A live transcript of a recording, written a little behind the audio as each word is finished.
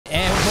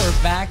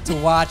back to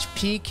watch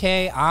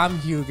PK. I'm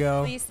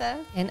Hugo.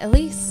 Lisa. And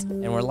Elise.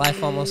 And we're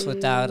Life Almost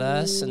Without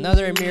Us.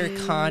 Another Amir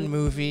Khan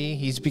movie.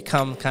 He's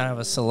become kind of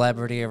a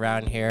celebrity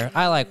around here.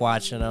 I like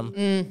watching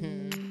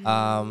him.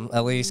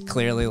 Elise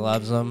clearly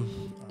loves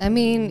him. I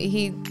mean,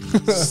 he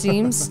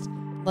seems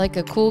like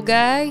a cool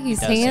guy. He's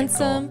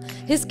handsome. Cool.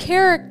 His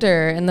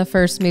character in the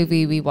first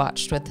movie we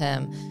watched with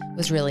him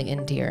was really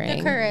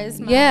endearing. The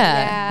charisma.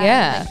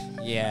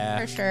 Yeah.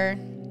 For sure.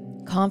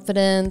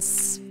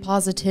 Confidence,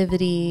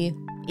 positivity,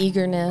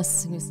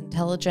 eagerness. He's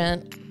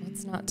intelligent.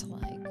 What's not to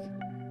like?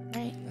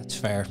 Right. That's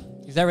fair.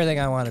 He's everything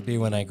I want to be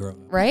when I grow up.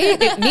 Right?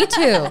 Me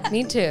too.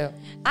 Me too.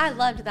 I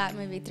loved that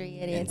movie, Three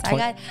Idiots.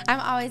 I'm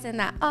always in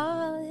that.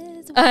 All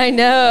is well. I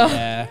know.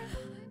 Yeah.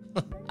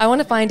 I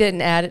want to find it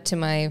and add it to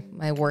my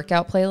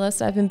workout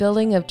playlist I've been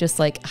building of just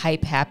like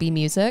hype, happy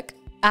music.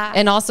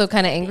 And also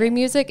kind of angry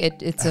music.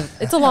 It's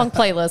a long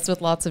playlist with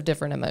lots of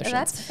different emotions.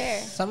 That's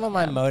fair. Some of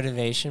my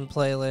motivation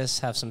playlists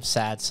have some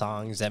sad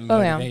songs that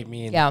motivate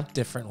me in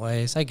different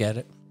ways. I get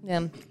it.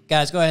 Yeah.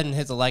 Guys, go ahead and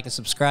hit the like and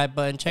subscribe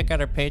button. Check out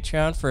our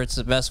Patreon for it's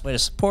the best way to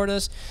support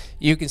us.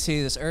 You can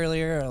see this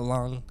earlier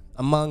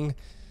among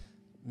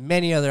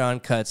many other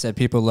uncuts that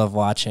people love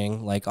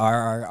watching, like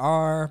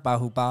RRR,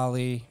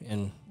 Bahubali,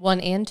 and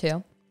 1 and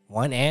 2.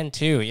 1 and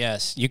 2,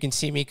 yes. You can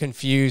see me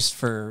confused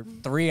for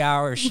 3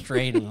 hours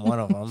straight in one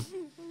of them.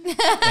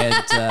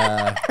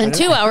 And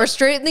 2 hours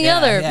straight in the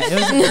other. Yeah, it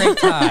was a great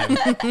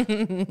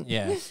time.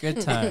 Yeah,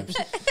 good times.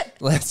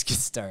 Let's get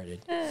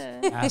started.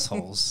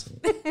 Assholes.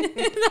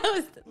 That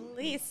was the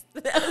least.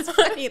 That was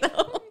funny,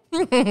 though.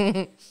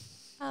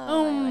 I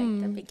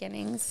like the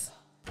beginnings.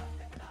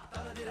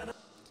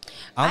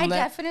 I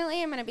definitely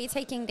am going to be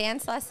taking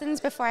dance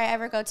lessons before I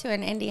ever go to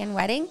an Indian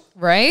wedding.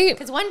 Right?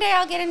 Because one day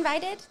I'll get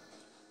invited,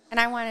 and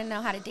I want to know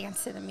how to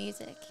dance to the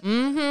music.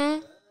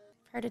 Mm-hmm.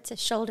 Heard it's a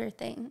shoulder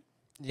thing.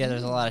 Yeah,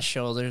 there's a lot of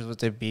shoulders with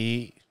the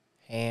beat,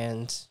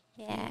 hands.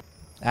 Yeah.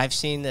 I've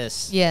seen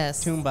this.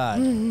 Yes.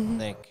 Toombad, I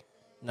think.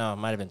 No, it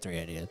might have been Three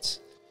Idiots.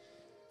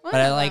 But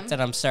I like that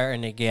I'm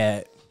starting to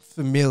get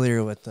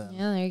familiar with them.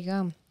 Yeah, there you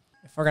go.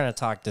 If we're going to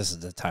talk, this is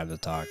the time to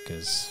talk,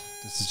 because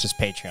this is just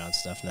Patreon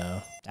stuff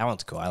now. That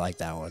one's cool. I like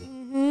that one.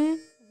 Mm-hmm.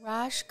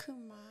 Raj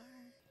Kumar.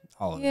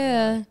 All of it.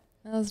 Yeah,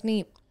 that was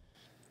neat.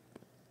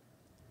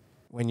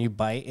 When you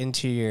bite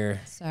into your...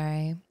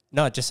 Sorry.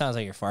 No, it just sounds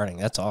like you're farting.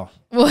 That's all.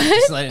 What?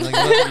 Just letting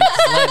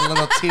a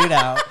little toot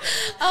out.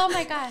 Oh,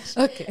 my gosh.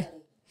 Okay.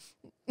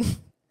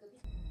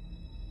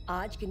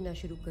 आज गिनना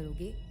शुरू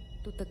करोगे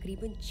तो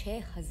तकरीबन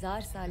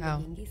 6000 साल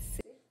लगेंगे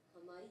सिर्फ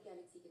हमारी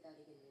गैलेक्सी के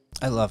तारे गिनने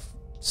में। I love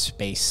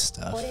space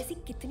stuff. और ऐसी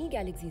कितनी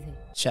गैलेक्सीज हैं?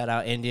 Shout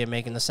out India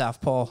making the South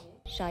Pole.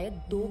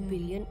 शायद 2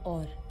 बिलियन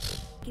और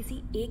किसी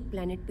एक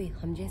प्लेनेट पे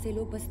हम जैसे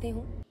लोग बसते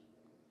हों?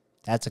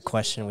 That's a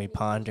question we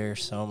ponder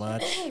so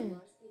much.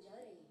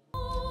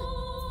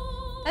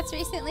 That's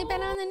recently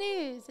been on the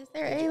news. Is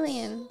there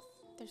aliens?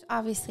 There's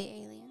obviously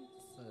aliens.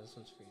 Oh, this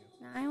one's for you.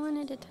 No, I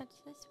wanted to touch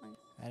this one.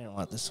 I didn't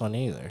want this one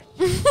either.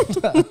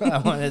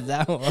 I wanted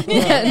that one.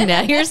 Yeah,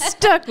 now you're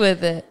stuck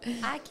with it.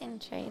 I can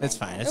trade. It's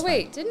fine. It's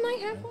Wait, didn't I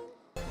have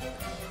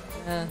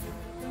one?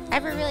 I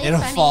have a really It'll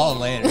funny... fall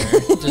later,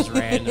 just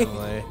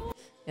randomly.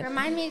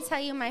 Remind me to tell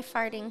you my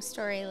farting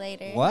story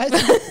later. What? You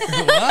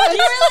What?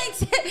 were like,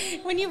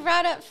 when you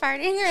brought up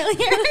farting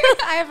earlier,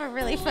 I have a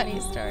really funny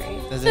story.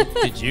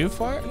 Did you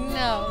fart?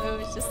 No, it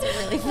was just a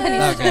really funny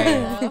Okay. story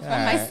though, from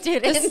my Alright.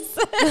 students.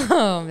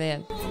 Oh,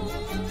 man.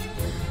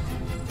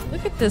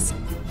 Look at this.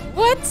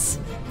 What?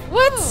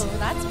 What? Ooh,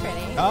 that's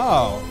pretty.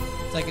 Oh,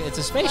 it's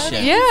a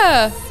spaceship.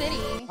 Yeah. City.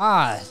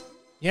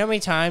 You know how many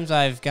times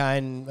I've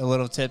gotten a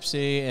little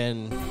tipsy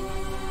and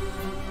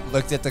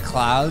looked at the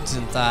clouds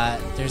and thought,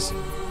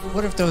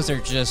 what if those are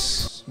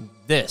just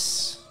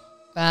this?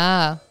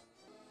 Ah.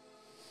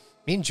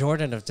 Me and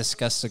Jordan have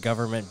discussed the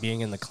government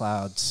being in the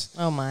clouds.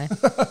 Oh, my.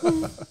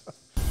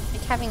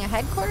 Like having a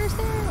headquarters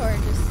there or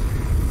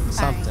just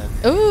Something.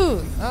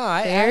 Ooh. Oh,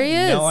 I There he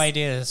had no is.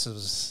 idea this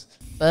was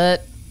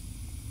But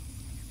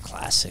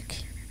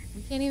classic.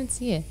 we can't even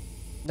see it.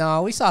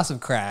 No, we saw some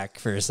crack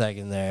for a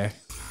second there.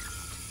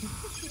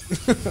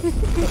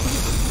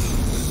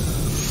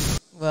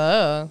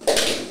 Whoa.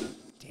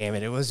 Damn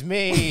it was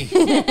me.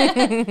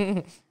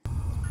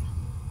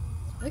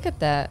 Look at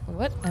that.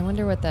 What? I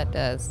wonder what that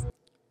does.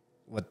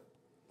 What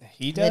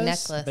he does? The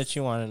necklace. Bet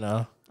you want to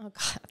know. Oh,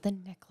 God. The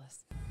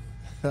necklace.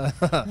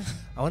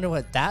 I wonder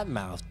what that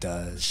mouth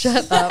does.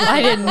 Shut up.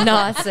 I did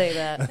not say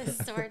that. the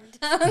sword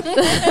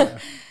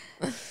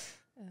tongue.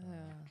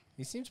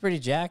 He seems pretty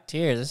jacked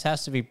here. This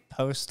has to be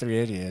post Three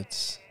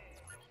Idiots.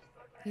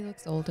 He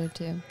looks older,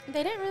 too.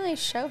 They didn't really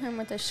show him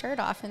with his shirt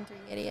off in Three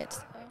Idiots,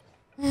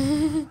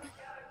 though.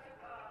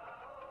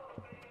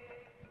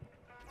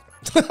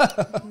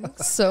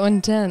 So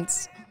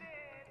intense.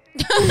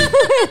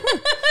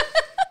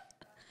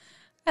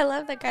 I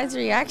love that guy's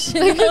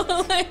reaction.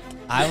 Like,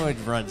 I would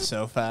run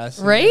so fast.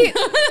 Right?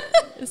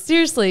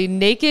 Seriously,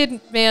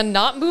 naked man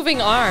not moving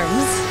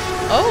arms.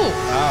 Oh.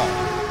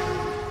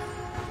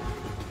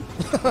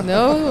 Oh.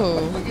 No.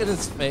 Look at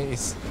his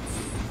face.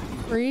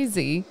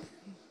 Crazy.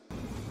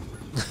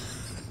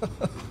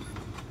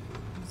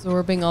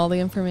 Absorbing all the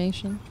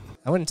information.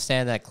 I wouldn't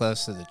stand that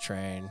close to the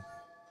train.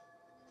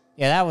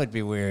 Yeah, that would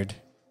be weird.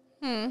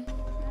 I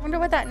wonder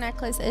what that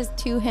necklace is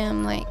to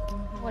him, like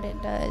what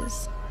it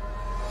does.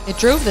 It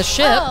drove the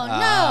ship. Oh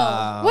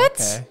no! What?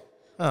 Okay.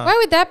 Huh. Why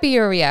would that be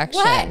your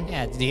reaction? What?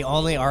 Yeah, the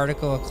only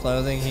article of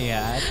clothing he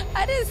had.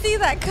 I didn't see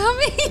that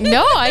coming.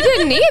 No, I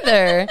didn't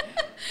either.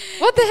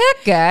 What the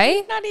heck,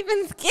 guy? Not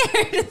even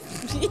scared.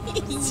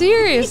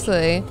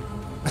 Seriously.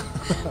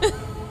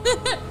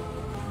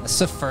 That's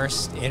the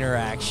first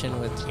interaction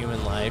with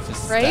human life.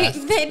 Is Right?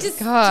 death. They just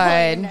God.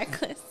 stole your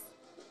necklace.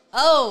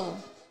 Oh.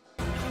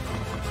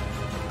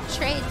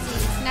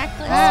 Tradesies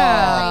necklace.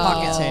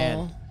 Pocket's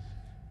hand.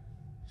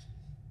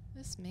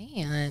 This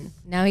man.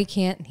 Now he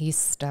can't. He's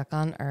stuck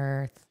on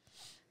Earth.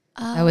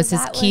 Oh, That was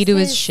his key to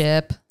his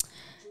ship.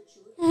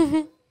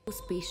 वो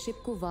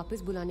spaceship को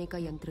वापस बुलाने का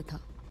यंत्र था.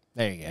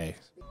 There you go.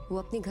 वो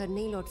अपने घर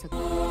नहीं लौट सकता.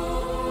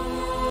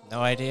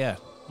 No idea.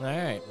 All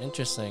right,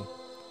 interesting.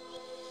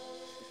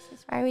 This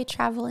is why we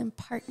travel in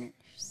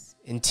partners.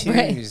 In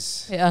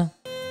twos. Yeah.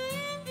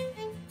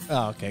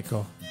 Oh, okay,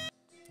 cool.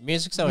 The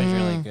music's always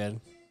really good.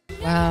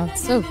 Wow.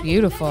 It's so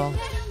beautiful.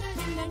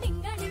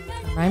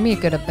 Remind me a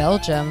bit of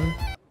Belgium.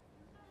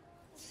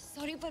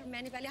 Sorry पर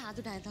मैंने पहले हाथ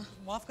उठाया था.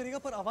 माफ करिएगा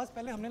पर आवाज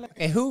पहले हमने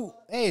Okay, who?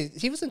 Hey,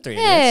 he was in 3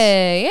 Idiots,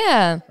 Hey,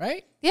 yeah.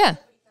 right? Yeah.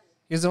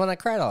 He was the one that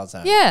cried all the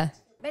time. Yeah.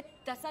 मैं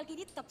 10 साल की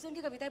थी तब से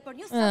उनकी कविताएं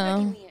पढ़नी हूँ सब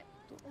रटी हुई हैं.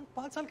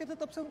 5 साल के थे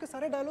तब से उनके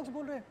सारे डायलॉग्स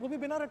बोल रहे हैं वो भी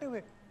बिना रटे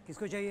हुए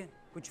किसको चाहिए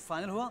कुछ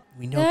फाइनल हुआ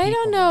We know I people.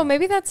 don't know.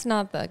 Maybe that's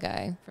not the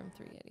guy from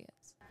 3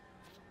 Idiots.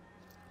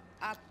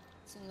 आप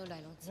सुन लो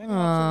डायलॉग्स.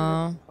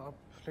 Aww. आप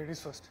लेडीज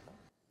फर्स्ट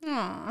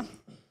Aw.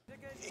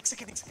 एक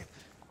सेकंड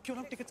क्यों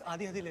ना टिकट्स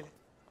आधी आधी ले ले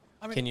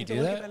Can you do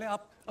इंटरवल के that? पहले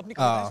आप अपनी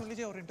कविताएं सुन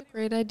लीजिए और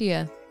Great idea.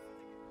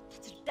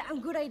 It's a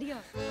damn good idea.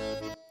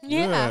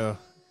 Yeah. Ooh.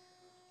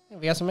 Yeah,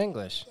 we got some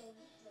English.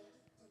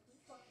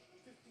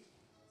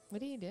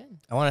 What are you doing?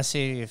 I want to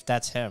see if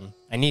that's him.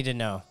 I need to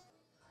know.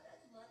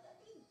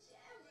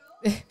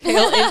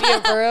 Pale India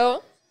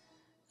bro.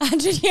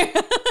 100 years.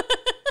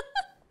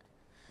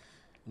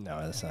 No,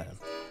 that's not him.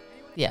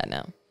 Yeah,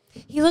 no.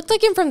 He looked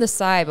like him from the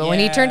side, but when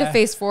he turned to Yeah.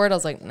 face forward, I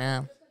was like,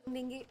 nah.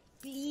 देंगे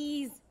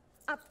please.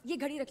 आप ये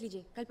घड़ी रख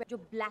लीजिए कल पे जो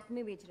black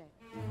में बेच रहा है.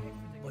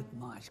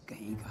 बदमाश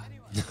कहीं का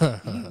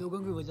इन लोगों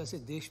की वजह से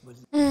देश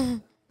बदल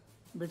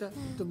बेटा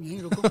तुम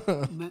यहीं रुको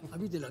मैं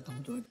अभी दिलाता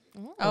हूँ तुम्हें.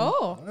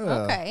 Oh,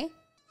 okay.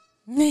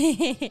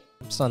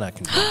 I'm still not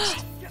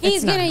convinced.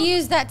 He's gonna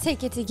use that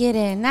ticket to get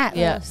in. That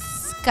Yeah. little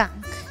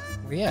skunk.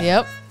 Yeah.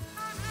 Yep.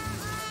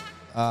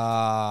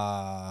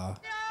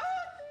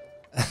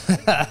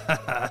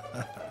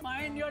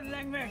 Mind your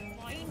language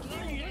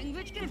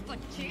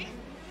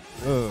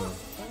Ooh.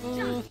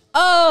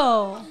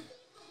 Oh.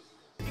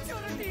 I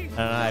don't know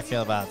how I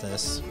feel about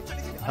this.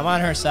 I'm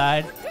on her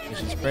side because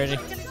she's pretty.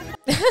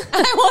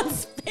 I won't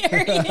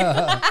spare you.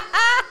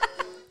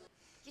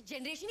 ये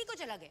generation ही को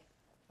चला गया.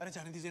 अरे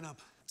जाने दीजिए ना आप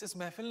जिस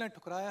महफिल ने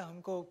ठुकराया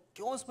हमको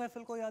क्यों उस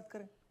महफिल को याद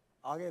करें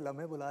आगे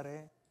लम्हे बुला रहे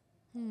हैं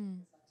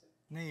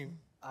नहीं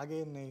आगे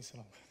नहीं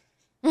सुनाऊंगा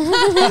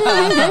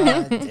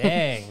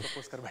Dang.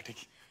 प्रपोज कर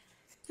बैठेगी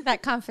That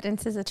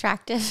confidence is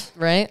attractive.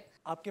 Right?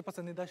 आपके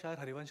पसंदीदा शायर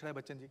Harivansh Rai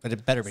Bachchan ji But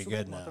it better be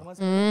good now. मोहतरमा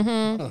से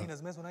अपनी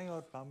नज़में सुनाई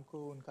और शाम को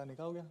उनका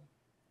निकाह हो गया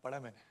पढ़ा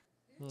मैंने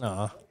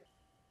No.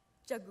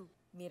 चग्गू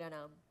मेरा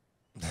नाम.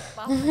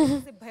 बाप ने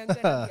से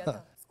भयंकर नाम दिया था.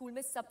 स्कूल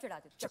में सब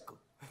चढ़ाते थे. चक्कू.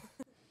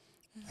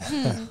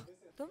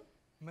 तुम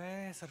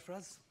मैं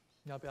सरफराज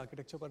यहाँ पे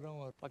आर्किटेक्चर पढ़ रहा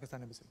हूँ और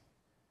पाकिस्तान एम्बेसी में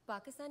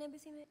पाकिस्तान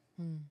एम्बेसी में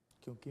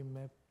क्योंकि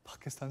मैं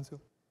पाकिस्तान से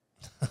हूँ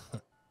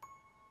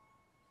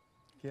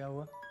क्या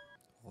हुआ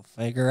We'll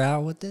figure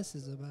out what this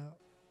is about.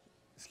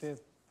 इसलिए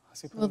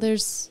हंसी Well,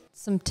 there's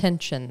some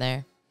tension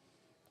there.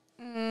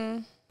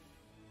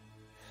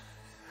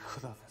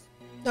 खुदा हाफिज़.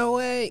 No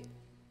way.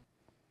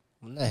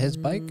 Wasn't that his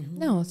bike?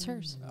 No, it's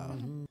hers.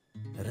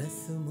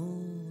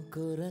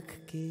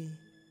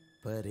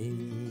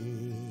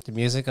 The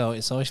music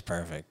is always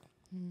perfect.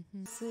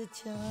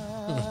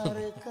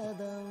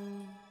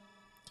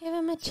 Give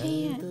him a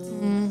chance.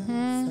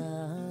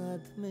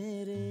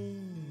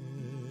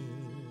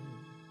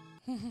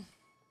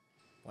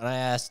 When I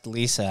asked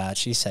Lisa out,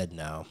 she said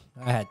no.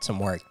 I had some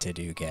work to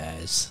do,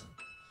 guys.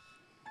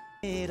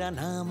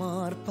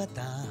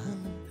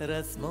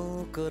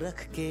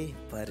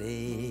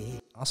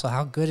 Also,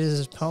 how good is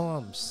his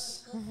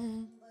poems?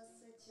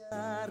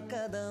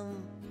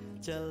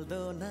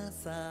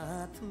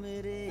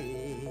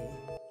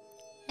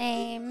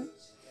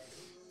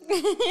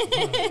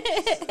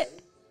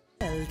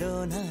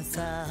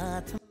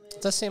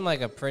 It does seem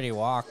like a pretty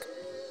walk.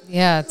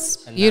 Yeah, it's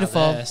And now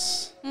beautiful.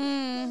 this.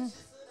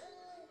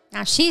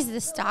 Now she's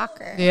the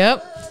stalker.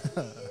 Yep.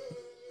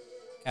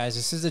 Guys,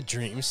 this is a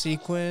dream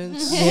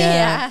sequence.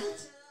 Yeah.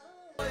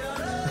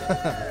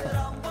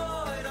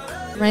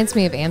 Reminds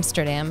me of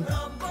Amsterdam.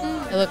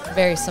 It looked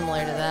very similar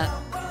to that.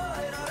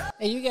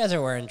 Hey, you guys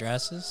are wearing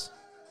dresses.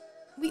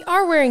 We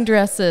are wearing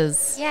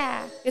dresses.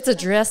 Yeah. It's a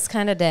dress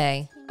kind of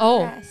day.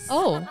 Oh. Dress.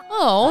 Oh.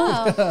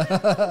 Oh.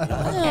 Oh.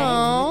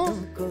 Oh.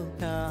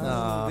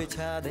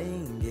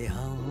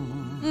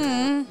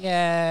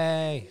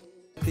 Yay.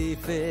 I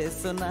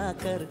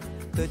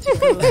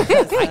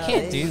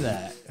can't do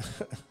that.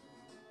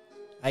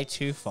 I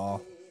too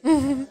fall.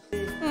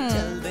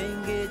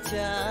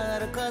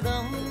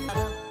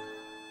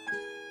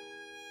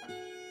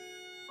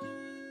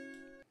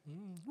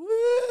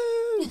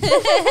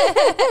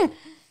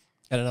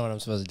 I don't know what I'm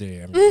supposed to do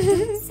here.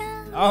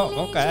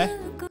 Oh, okay.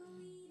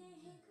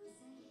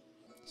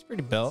 It's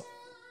pretty built.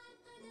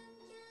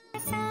 I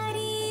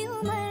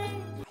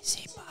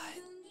see butt.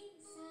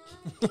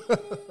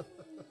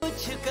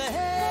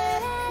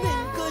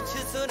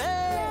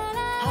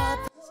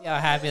 See how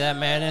happy that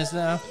man is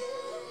now?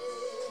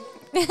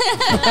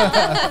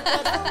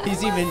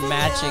 He's even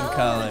matching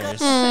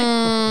colors.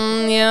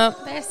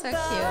 Yep. They're so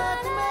cute.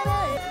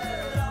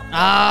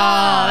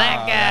 Oh, that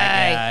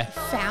guy.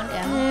 Found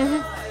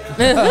him.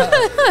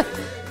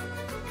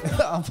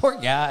 Oh, poor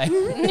guy.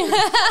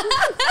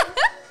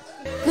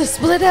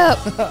 Split up.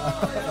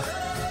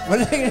 What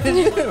are they gonna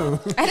do?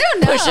 I don't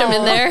know. Push him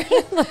in there.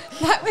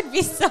 That would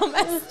be so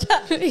messed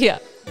up. Yeah.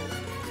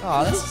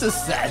 Oh, that's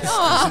just sad.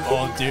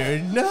 Oh,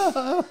 dude,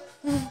 no.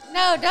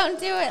 No, don't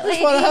do it, I just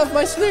lady. want to have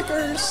my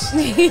Snickers.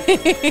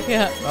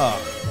 Yeah.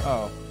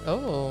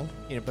 Oh.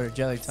 Peanut butter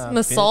jelly time. Some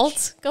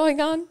assault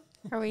going on.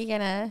 Are we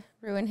gonna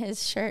ruin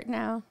his shirt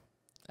now?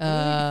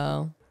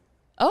 Oh.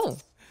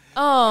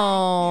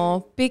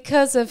 Oh,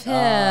 because of him.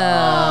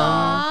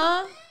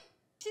 Aww.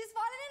 She's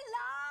fallen in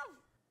love.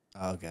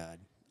 Oh, God.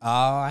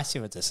 Oh, I see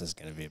what this is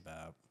going to be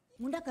about.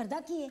 मुंडा करदा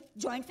की है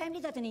joint family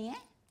दा तो नहीं है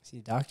Is he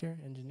a doctor,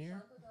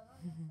 engineer?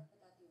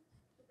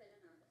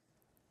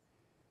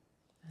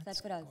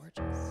 Sarfaraz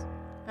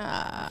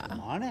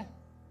मान है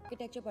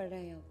architecture पढ़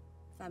रहे हैं आप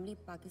फैमिली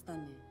पाकिस्तान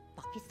में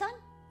पाकिस्तान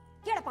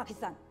केड़ा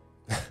पाकिस्तान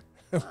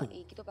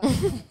एक ही तो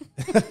पाकिस्तान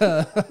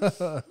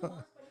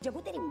जब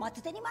तेरी मत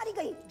ते नहीं मारी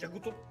गई जगू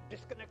तो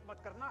डिस्कनेक्ट मत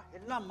करना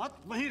हिलना मत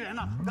वहीं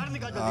रहना घर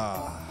निकाल जल्दी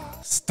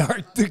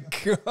Start the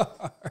car.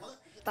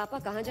 पापा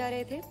कहाँ जा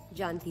रहे थे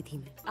जानती थी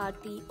मैं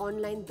आरती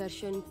ऑनलाइन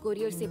दर्शन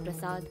कुरियर से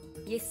प्रसाद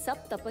ये सब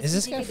Is तपस्या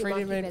this जी guy के दिमाग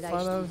Freddie की made पैदाइश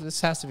fun थी of? This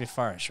has to be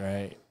farce,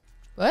 right?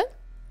 What?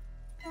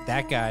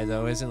 That guy,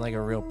 though, isn't like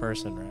a real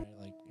person, right?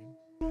 Like,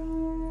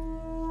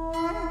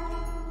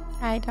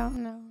 I don't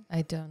know.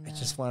 I don't know. I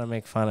just want to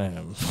make fun of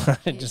him.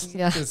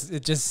 Yeah.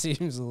 It just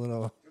seems a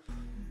little...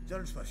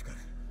 चल स्पर्श कर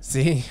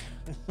See?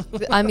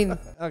 I mean,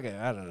 Okay,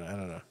 I don't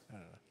know.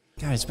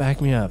 Guys,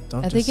 back me up.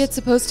 Don't I think it's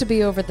supposed to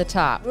be over the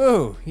top.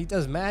 Ooh, he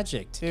does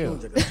magic, too.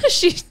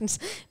 She's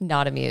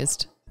not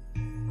amused.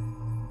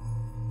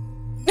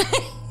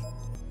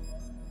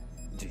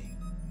 जी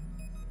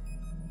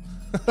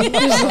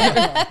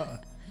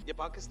ये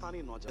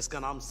पाकिस्तानी नौजवान इसका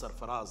नाम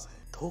सरफराज है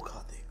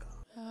धोखा देगा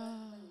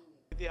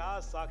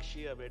इतिहास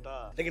साक्षी है बेटा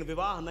लेकिन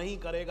विवाह नहीं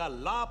करेगा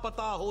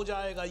लापता हो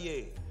जाएगा ये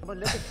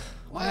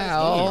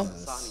Wow.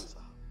 सानी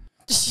साहब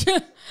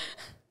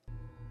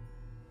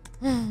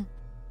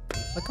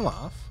Look him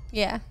off.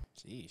 Yeah.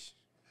 Jeez.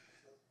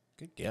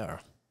 Good girl.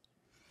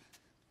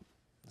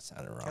 That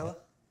sounded wrong.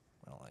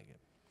 I don't like it.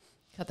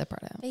 Cut that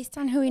part out. Based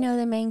on who we know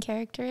the main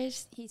character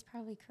is, he's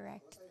probably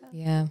correct. Though.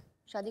 Yeah.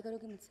 शादी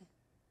करोगे मुझसे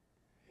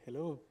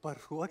hello पर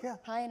हुआ क्या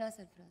हाँ या ना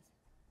सरफराज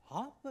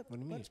हाँ What do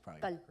you mean he's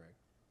probably Kal. correct?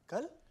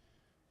 कल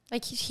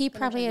Like he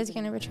probably is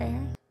gonna betray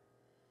her.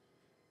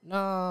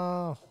 No.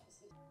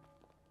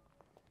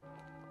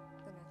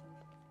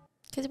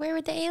 Because where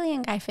would the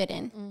alien guy fit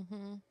in?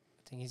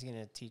 I think he's going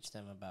to teach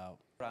them about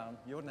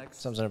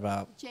something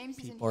about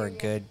people are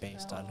good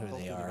based on who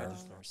they are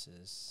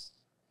versus...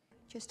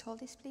 Just hold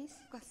this please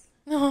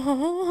They're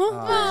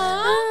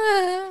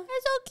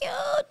so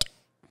cute.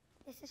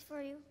 This is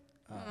for you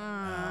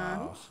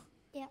Oh.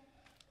 Yeah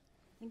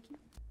Thank you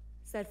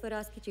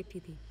Sarfaraz की चिट्ठी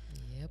थी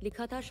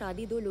लिखा था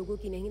शादी दो लोगों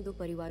की नहीं दो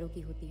परिवारों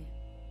की होती है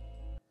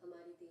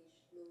हमारे देश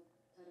लोग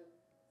धर्म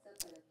सब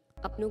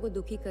अलग अपनों को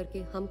दुखी करके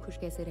हम खुश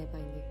कैसे रह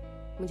पाएंगे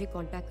मुझे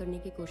कांटेक्ट करने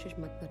की कोशिश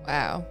मत करना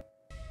Wow.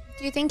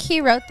 Do you think he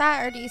wrote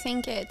that, or do you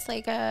think it's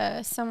like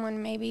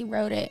someone maybe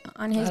wrote it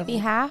on his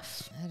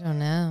behalf? I don't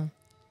know.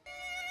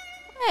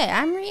 Hey,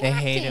 I'm They reacting.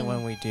 hate it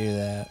when we do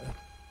that.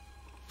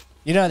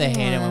 You know they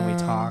hate it when we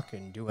talk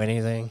and do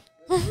anything.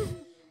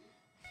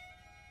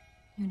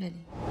 New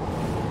Delhi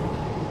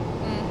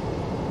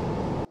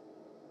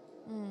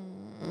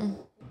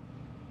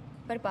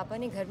पर पापा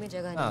ने घर में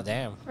जगह Oh,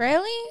 damn.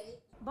 Really?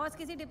 Boss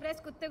किसी depress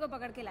कुत्ते को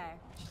पकड़ के लाया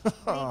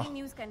ब्रेकिंग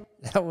न्यूज़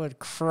करने That would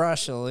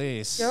crush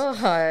Elise.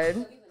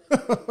 God.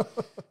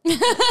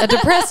 A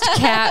depressed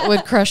cat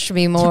would crush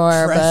me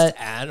more, Depressed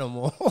but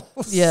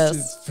animals. Yes.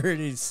 It's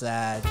pretty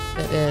sad.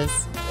 it is.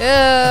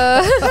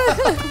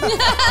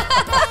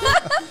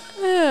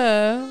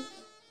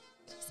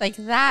 It's like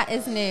that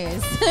is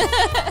news.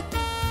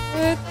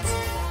 What?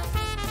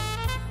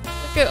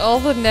 Look at all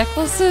the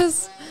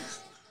necklaces.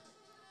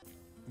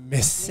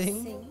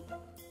 Missing?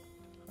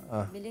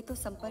 मिले तो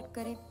संपर्क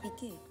करें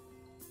पीके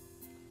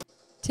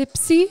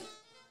Tipsy?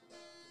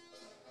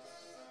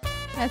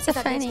 That's a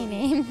funny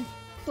name.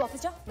 तू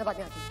office जा मैं बाद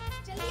में आती हूँ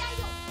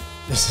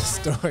This is a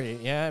story.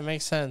 Yeah, it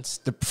makes sense.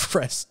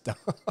 Depressed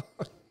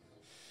dog.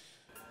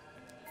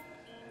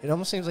 It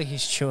almost seems like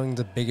he's chewing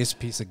the biggest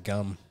piece of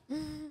gum.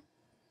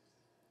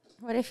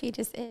 What if he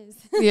just is?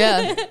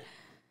 Yeah.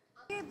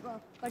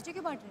 पर्चे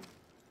क्यों बांट रहे हैं?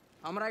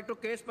 हमारा एक तो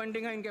केस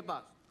पेंडिंग है इनके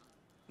पास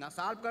ना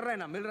सॉल्व कर रहे हैं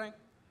ना मिल रहे हैं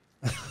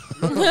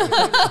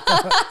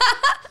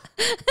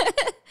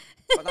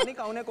पता नहीं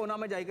कौन कोना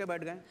में जाके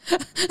बैठ गए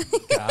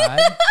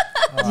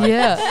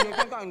Yeah.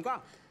 लेकिन का इनका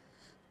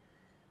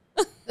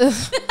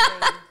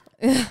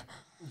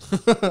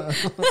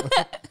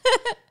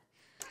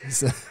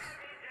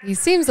He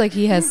seems like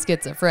he has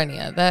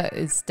schizophrenia. That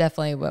is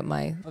definitely what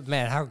my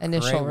Man, how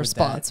initial great would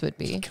response that would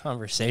be.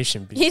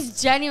 Conversation be?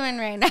 He's genuine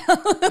right now.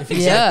 If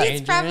he's Yeah. that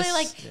He's probably dangerous,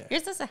 like, yeah. you're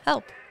supposed to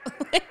help.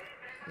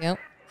 Yep.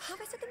 हाँ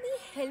वैसे तुमने ये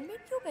helmet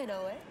क्यों पहना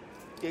हुआ है?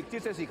 एक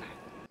चीज से सीखा है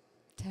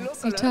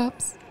Taxi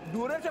tops.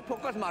 दूर से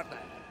फोकस मारता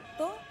है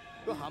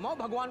तो हम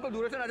भगवान को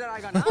दूर से नजर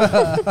आएगा ना तो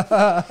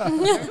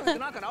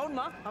इतना क्राउड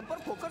में हम पर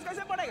फोकस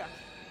कैसे पड़ेगा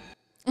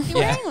You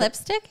wearing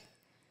lipstick?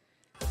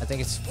 I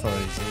think it's for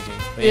his eating.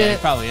 But yeah, he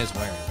probably is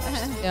wearing it.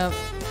 Yep.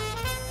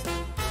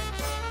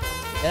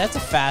 Yeah, that's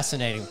a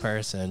fascinating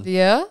person.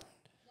 Yeah.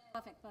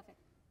 Perfect.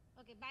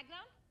 Okay,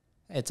 background?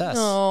 Hey, it's us.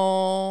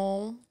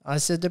 Oh.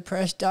 It's a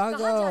depressed कहा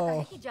जाता है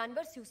doggo. कि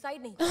जानवर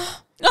suicide नहीं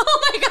Oh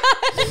my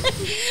god!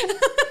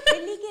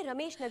 Delhi के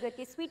रमेश नगर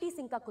के स्वीटी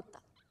सिंह का कुत्ता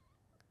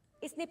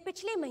इसने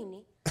पिछले महीने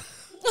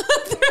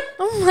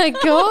Oh my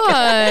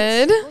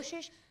god.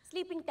 कोशिश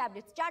स्लीपिंग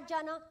टैबलेट्स चाट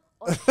जाना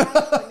और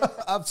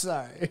I'm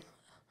sorry.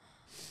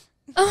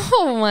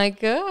 Oh my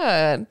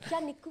god. क्या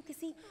निक्कू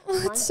किसी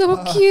That's so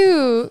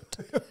cute.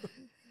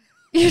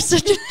 You're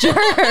such a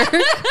jerk.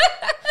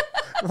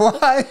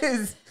 Why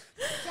is...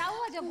 क्या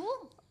हुआ जब्बू?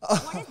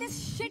 What is this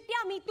shit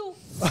या me too?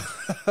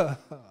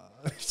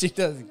 She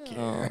doesn't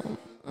care.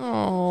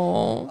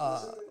 Oh.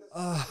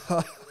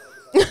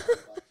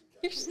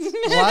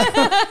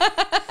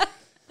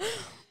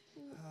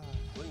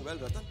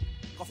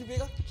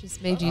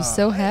 Just made you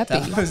so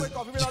happy.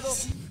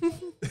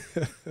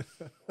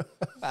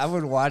 I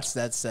would watch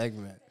that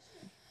segment.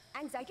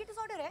 Anxiety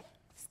disorder है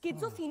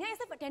schizophrenia या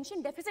सिर्फ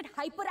attention deficit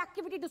hyper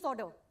activity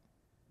disorder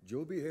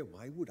जो भी है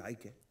why would I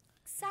care?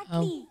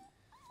 Exactly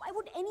why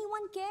would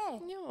anyone care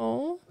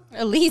No.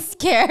 At least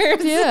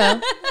cares.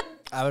 Yeah.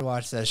 I would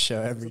watch that show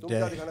every तुम क्या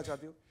day. दिखाना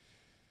चाहती हो?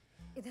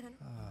 इधर आना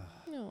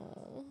No.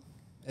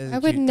 It's a I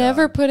would cute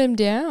never dog. put him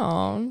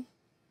down.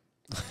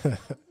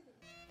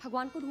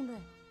 भगवान को ढूंढ रहा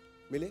है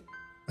मिले?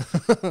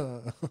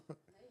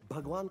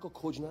 भगवान को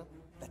खोजना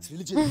that's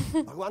religion.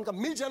 भगवान का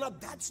मिल जाना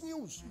that's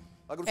news.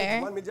 अगर उसे Fair.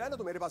 भगवान मिल जाए ना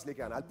तो मेरे पास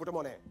लेके आना. I'll put him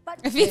on air.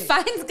 If he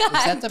finds God,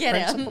 Is that the get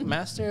principal him.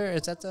 master?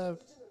 Is that the...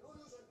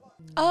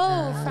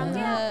 Oh, from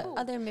the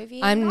other movie.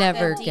 I'm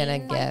never The gonna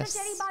Dean. guess.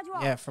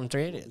 Yeah, from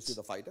Three You see Idiots.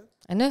 the fighter?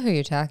 I know who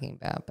you're talking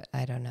about, but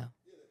I don't know.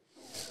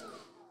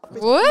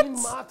 What?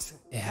 Marks.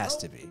 It has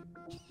to be.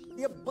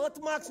 ये birth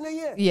marks नहीं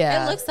है. Yeah.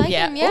 It looks like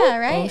yeah. him, yeah, Oh,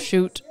 right? Oh,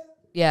 shoot.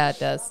 Yeah, it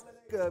does.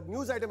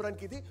 News item run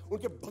की थी.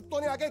 उनके भक्तों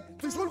ने आके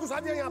त्रिशूल घुसा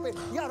दिया यहाँ पे.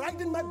 Yeah,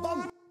 right in my bum.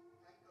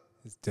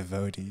 His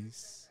devotees.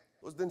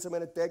 उस दिन से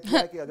मैंने तय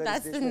किया कि अगर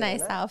That's इस a देश में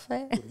nice रहना है,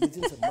 outfit. तो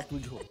religion से मत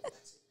उलझो.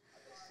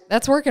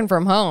 That's working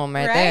from home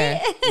right, there.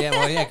 Right? Yeah,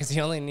 well, yeah, because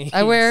he only needs...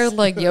 I wear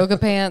like yoga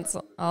pants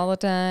all the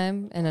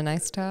time and a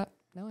nice top.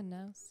 No one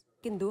knows.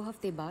 लेकिन 2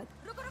 हफ्ते बाद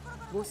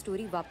वो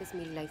story वापस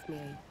मेरी life में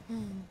आई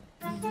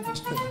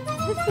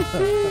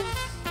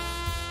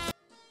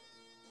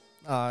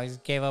Oh, he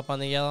gave up on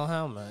the yellow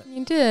helmet.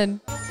 You did.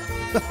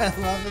 I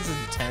love his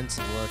intense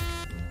look.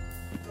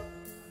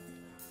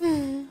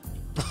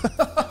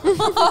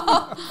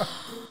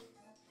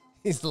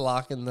 He's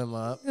locking them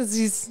up. Because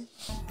he's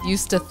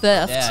used to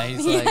theft. Yeah,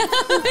 he's like...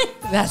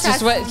 That's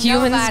just what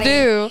humans nobody.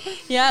 do.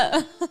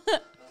 Yeah.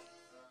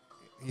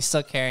 He's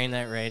still carrying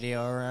that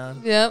radio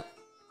around. Yep.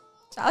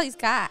 That's all he's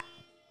got.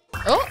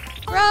 Oh.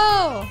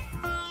 Bro.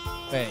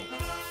 Wait.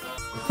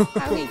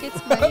 How he gets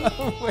money.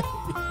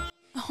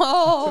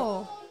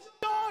 Oh.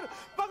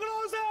 पकड़ो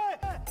उसे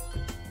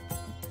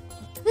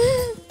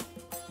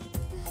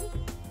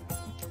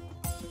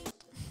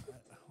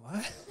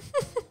What?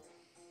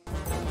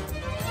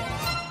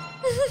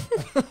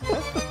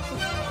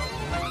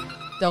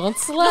 Don't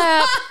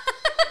slap.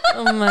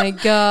 Oh my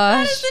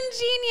gosh. That's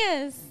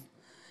ingenious.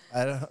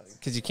 I don't...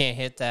 Because you can't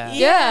hit that.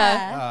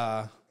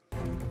 Yeah.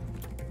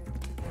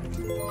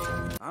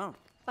 हाँ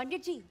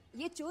पंडित जी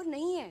ये चोर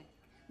नहीं है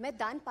मैं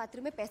दान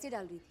पात्र में पैसे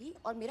डाल रही थी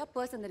और मेरा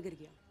पर्स अंदर गिर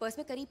गया पर्स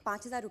में करीब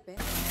 5,000 रुपए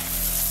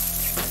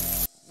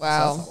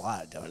Wow. That's a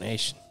lot of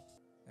donation.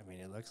 I mean,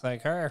 it looks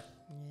like her.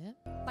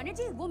 पंडित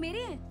जी वो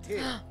मेरे हैं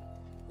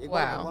एक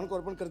बार Wow. भगवान को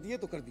अर्पण कर दिए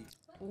तो कर दिए.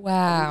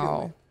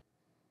 Wow.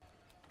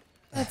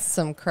 That's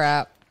some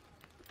crap.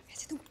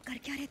 वैसे तुम कर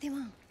क्या रहे थे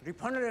वहाँ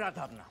रिफंड ले रहा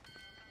था अपना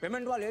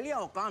पेमेंट वाला ले लिया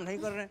और काम नहीं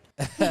कर रहे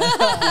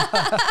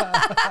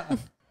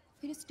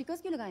फिर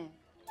स्टिकर्स क्यों लगाए हैं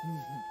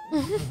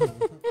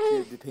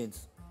Defense.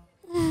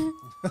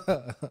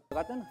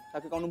 लगाते ना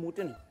ताकि कौन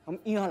मूते नहीं हम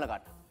यहाँ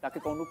लगाते ताकि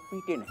कौन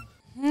पीटे नहीं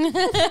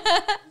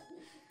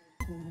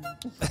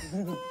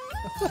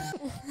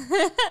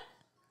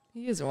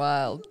He is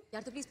wild.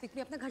 यार तो प्लीज पिक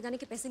में अपना घर जाने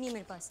के पैसे नहीं है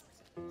मेरे पास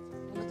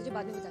मैं तुझे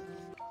बाद में बताती हूँ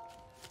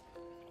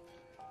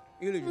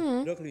ये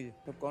लीजिए रख लीजिए।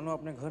 तो कौनो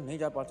अपने घर नहीं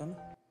जा पाता ना।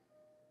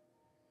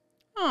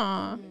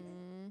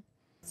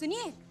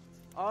 सुनिए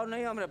और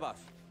नहीं हमारे पास,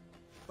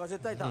 बस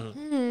इतना ही था।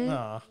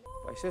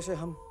 पैसे से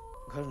हम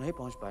घर नहीं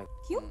पहुंच पाए।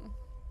 क्यों?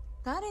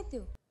 कहाँ रहते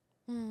हो?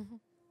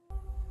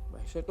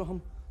 वैसे तो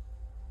हम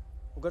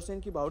उधर से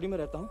इनकी बावड़ी में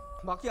रहता हूँ।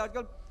 बाकी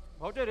आजकल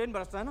बहुत रेन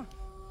बरसता है ना,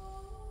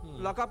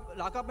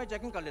 लॉकअप में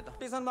चेकिंग कर लेता,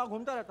 स्टेशन में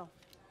घूमता रहता हूँ।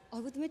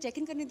 और वो तुम्हें चेक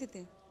इन करने देते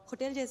हैं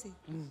होटल जैसे?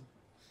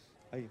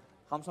 आइए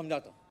हम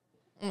समझाता हूँ।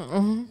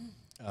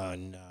 Oh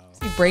no.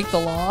 You break the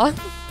law.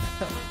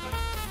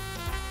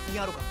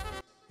 यहाँ रुका।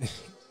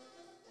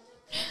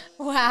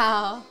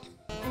 वाओ।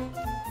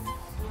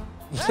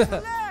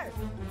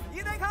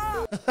 ये देखा।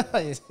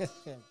 He's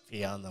gonna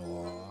pee on the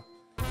wall.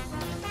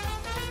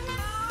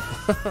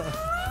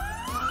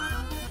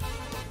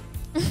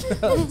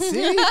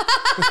 See?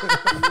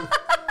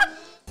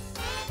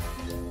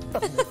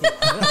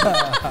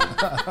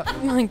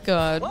 Oh my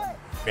god.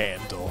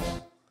 Vandal.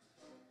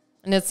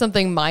 And it's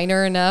something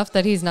minor enough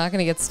that he's not going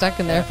to get stuck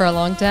in there for a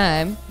long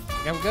time.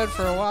 I'm good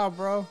for a while,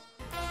 bro.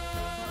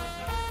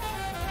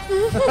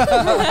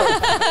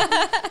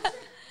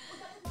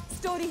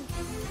 Story.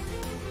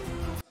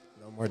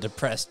 No more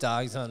depressed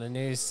dogs on the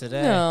news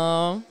today.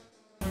 No.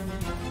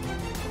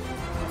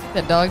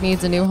 That dog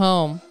needs a new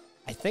home.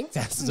 I think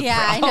that's the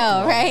Yeah, I problem.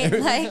 know, right?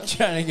 They're Like-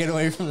 trying to get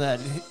away from that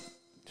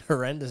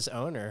horrendous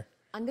owner.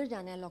 अंदर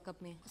जाना है lockup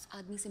में उस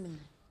आदमी से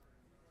मिलना।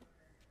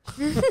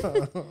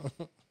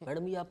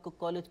 Madam ये आपको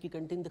कॉलेज की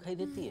कैंटीन दिखाई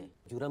देती है?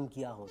 जुर्म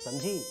किया हो,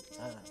 समझी?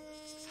 हाँ।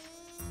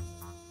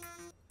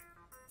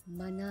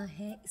 मना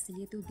है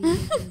इसलिए तो दे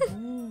रही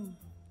हूँ।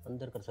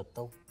 अंदर कर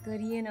सकता हूँ।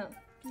 करिए ना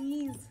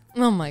please.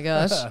 Oh my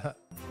gosh.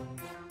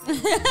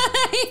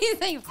 He's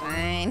like,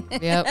 fine.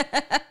 Yep.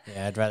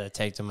 Yeah, I'd rather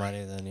take the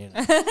money than, you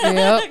know.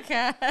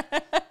 Yep.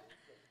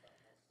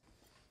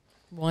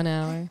 1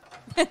 hour.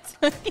 That's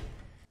funny.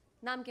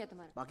 नाम क्या है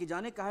तुम्हारा? बाकी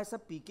जाने का है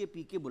सब पी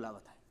के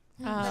बुलावत है।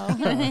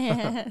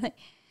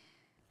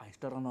 I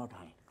still are not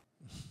high.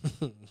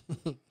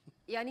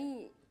 यानी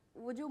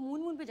वो जो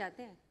मून पे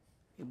जाते हैं?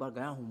 एक बार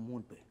गया हूँ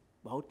मून पे,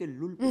 बहुत के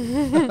लुल पे।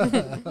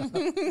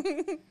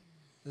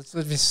 This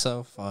would be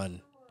so fun.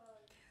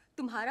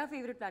 तुम्हारा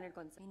फेवरेट प्लैनेट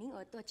कौन सा? नहीं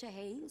और तो अच्छा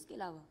है ही उसके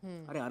अलावा।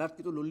 अरे अरब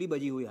की तो लुल्ली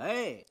बजी हुई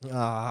है।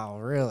 Oh,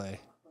 really?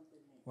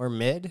 We're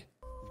mid?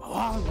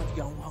 बवाल मच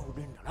गया वहाँ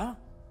उड़न धड़ा।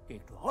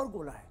 एक तो और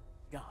गोला है,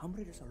 क्या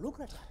हमरे जैसा लोग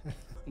रहता है।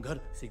 घर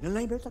सिग्नल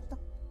नहीं भेज सकता,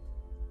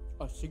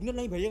 और सिग्नल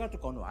नहीं भेजेगा तो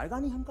कौन आएगा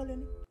नहीं हमका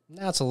लेने।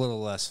 Now it's a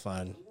little less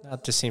fun.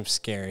 That just seems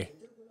scary.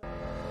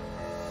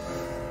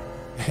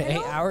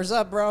 8 hours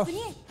up, bro.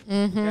 सुनिए।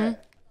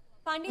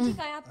 पांडे जी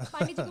कहाँ हैं? आप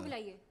पांडे जी को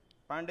बुलाइए।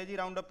 पांडे जी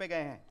राउंड अप पे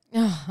गए हैं।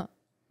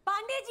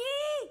 Pandey ji.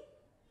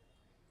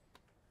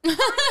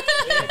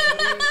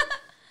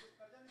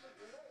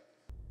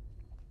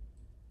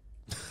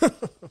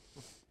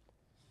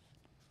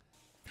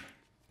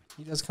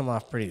 He does come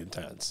off pretty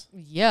intense.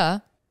 Yeah.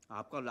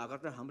 आपका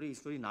लागत है हमारी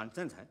स्टोरी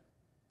नॉनसेंस है।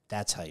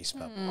 That's how you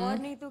spell it. और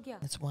नहीं तो क्या?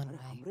 That's one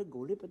way. हमरे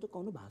गोले पे तो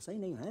कोनो भाषा ही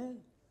नहीं है,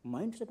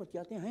 माइंड से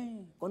बतियाते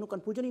हैं, कोनो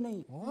कंफ्यूजन ही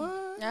नहीं।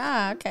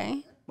 Ah,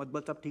 okay.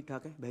 मतलब सब ठीक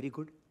ठाक है, वेरी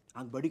गुड।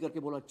 आंख बड़ी करके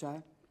बोलो अच्छा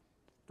है,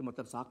 तो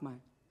मतलब साख में है।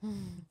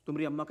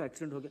 तुम्हारी अम्मा का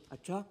एक्सीडेंट हो गया,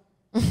 अच्छा।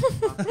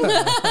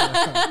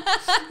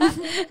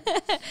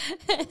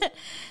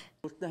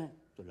 पूछते हैं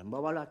तो लंबा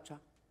वाला अच्छा।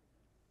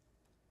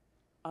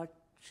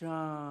 अच्छा।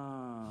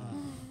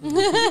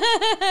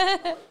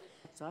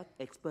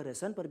 साथ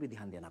एक्सप्रेशन पर भी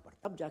ध्यान देना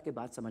पड़ता, तब जाके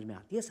बात समझ में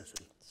आती है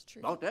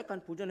ससुरी। बहुत है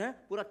कंफ्यूजन है,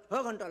 पूरा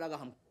 6 घंटा लगा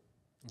हम।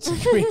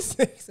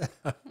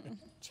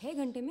 6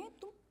 घंटे में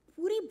तुम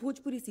पूरी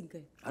भोजपुरी सीख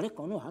गए। अरे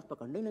कौनो हाथ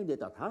पकड़ने ही नहीं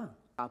देता था,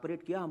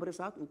 ऑपरेट किया हमारे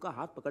साथ, उनका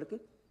हाथ पकड़ के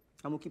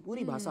हम उसकी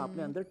पूरी भाषा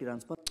अपने अंदर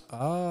ट्रांसफर।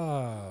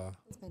 Oh.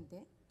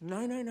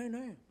 नहीं नहीं नहीं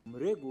नहीं,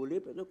 मेरे गोले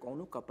पे तो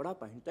कौनो कपड़ा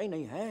पहनता ही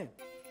नहीं है।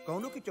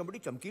 कौनो की चमड़ी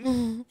चमकीली,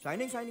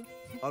 शाइनिंग शाइनिंग,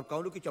 और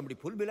कौनो की चमड़ी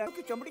फुल बिला,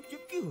 की चमड़ी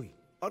चिपकी हुई,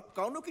 और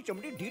कौनो की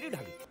चमड़ी ढीली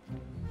ढाली।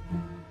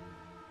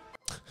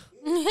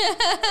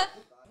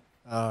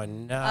 Oh,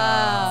 no.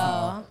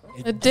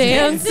 A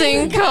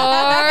dancing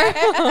car.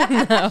 Oh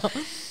no.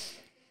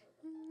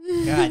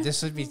 God,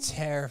 this would be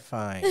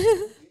terrifying.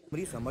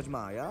 मेरी समझ में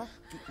आया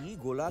कि ये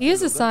गोला He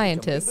is a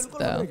scientist,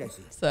 though.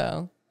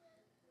 So.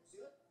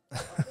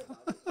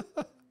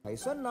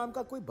 ऐसा नाम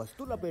का कोई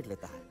वस्तु लपेट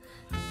लेता है।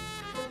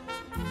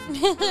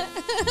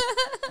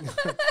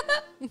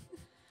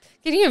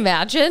 Can you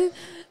imagine?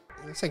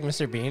 Looks like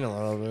Mr. Bean a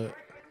little bit.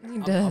 He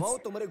does. अब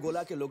तुम्हारे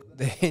गोला के लोग,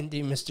 The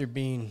Hindi Mr.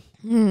 Bean.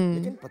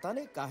 लेकिन पता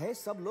नहीं काहे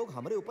सब लोग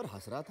हमारे ऊपर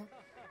हंस रहा था।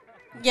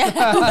 Yeah,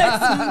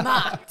 let's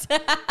not.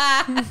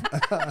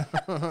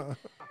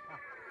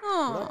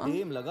 थोड़ा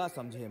टेम लगा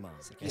समझे माँ।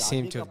 I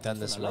seem to have done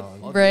this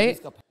wrong. Right?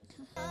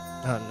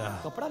 Oh, no.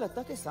 कपड़ा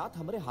लगता के साथ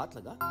हमारे हाथ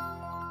लगा।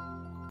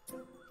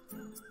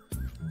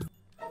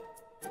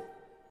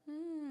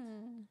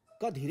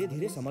 का धीरे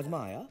धीरे समझ में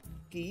आया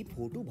कि ये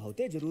फोटो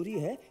बहुते जरूरी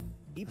है,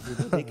 ये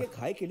फोटो देके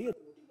खाए के लिए।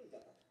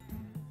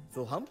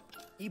 तो हम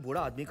ये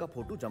बूढ़ा आदमी का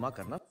फोटो जमा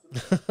करना।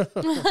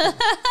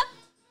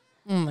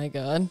 Oh my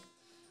god.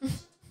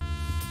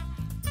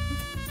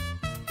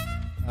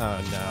 Oh,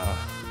 no.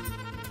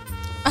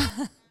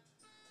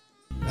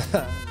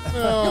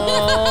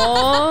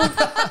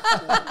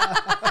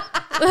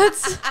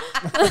 That's.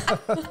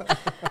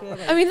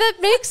 I mean, that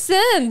makes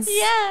sense.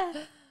 Yeah.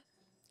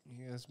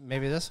 Yes,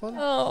 maybe this one?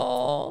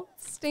 Oh,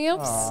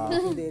 stamps.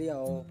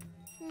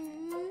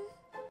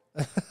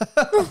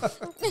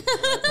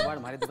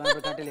 हमारी दुकान पर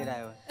कांटे ले रहा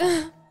है वो।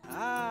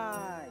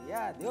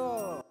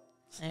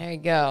 There you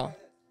go.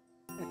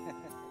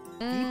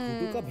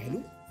 फोटो का पहलू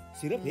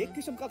सिर्फ एक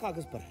किस्म का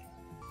कागज पर है,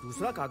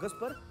 दूसरा कागज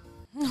पर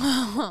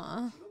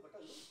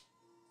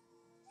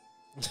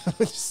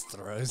Just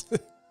throws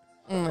it.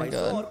 Oh my पैसों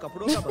god. और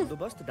कपड़ों का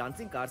बंदोबस्त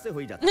डांसिंग कार से हो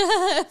ही जाता है।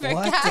 For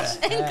What cash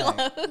the and heck?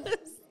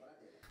 clothes.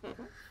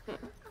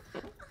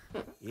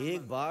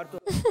 एक बार तो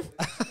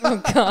Oh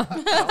god.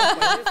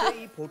 पहले से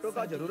ही फोटो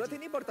का जरूरत ही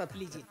नहीं पड़ता था।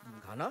 लीजिए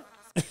खाना,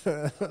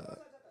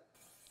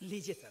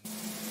 लीजिए sir.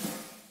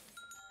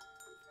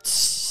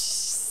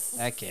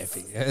 That can't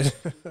be good.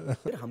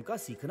 फिर हमका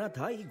सीखना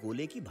था ये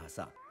गोले की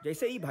भाषा,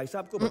 जैसे ही भाई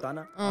साहब को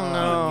बताना।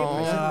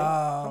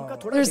 हमका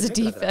थोड़ा There's a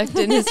डिफेक्ट लग रहा defect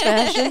in his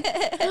fashion.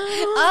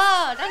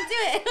 Oh, don't do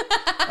it.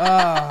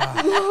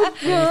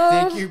 You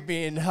think you're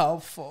being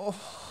helpful?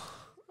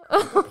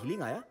 था।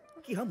 फीलिंग आया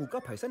कि हम उनका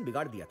फैशन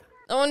बिगाड़ दिया था।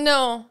 Oh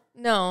no.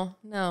 No.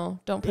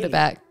 Don't put it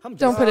back. हम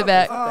Don't put it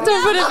back.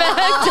 Don't put it back.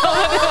 Don't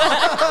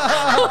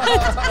put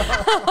it back.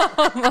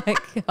 Oh my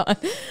god.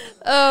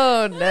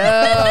 Oh no.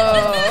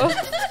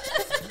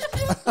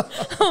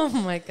 Oh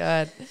my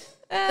god.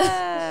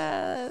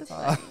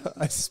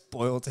 I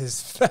spoiled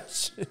his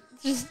fashion.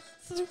 Just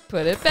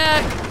put it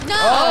back.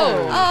 No.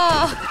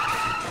 Oh.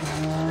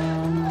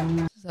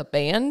 Is a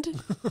band?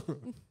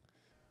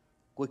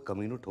 कोई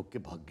कमीनू ठोक के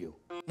भाग गयो।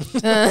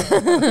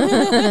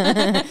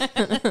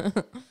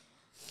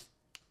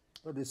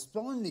 तो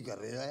respond नहीं कर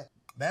रहे है,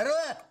 बैरो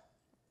है।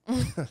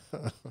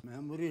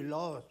 Memory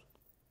loss.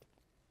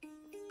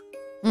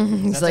 He's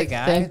That's like, the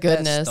guy thank that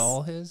goodness.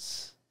 stole his.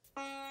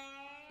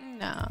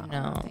 No. I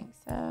No. don't think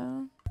so.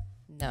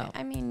 No.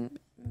 I mean,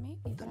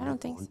 maybe, but I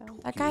don't think so.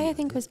 That guy, I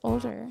think, was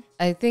older.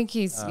 I think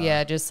he's,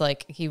 just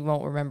like, he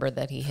won't remember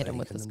that he hit him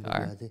with his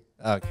car.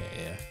 Okay,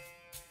 yeah.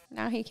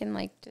 Now he can,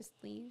 like, just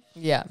leave.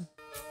 Yeah.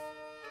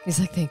 He's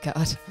like, thank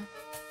God.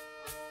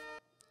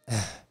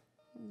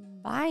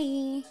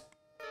 Bye.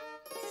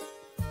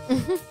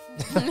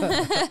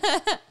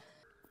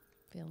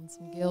 Feeling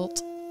some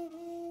guilt.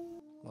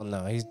 Well,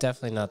 no, he's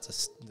definitely not the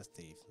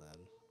thief then.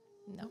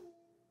 No.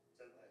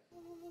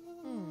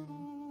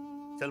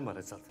 चल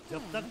हमारे साथ।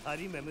 जब तक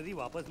सारी memory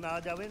वापस ना आ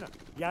जावे ना,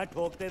 यहाँ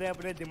ठोकते रहे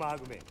अपने दिमाग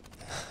में।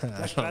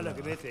 झटका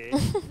लगने से।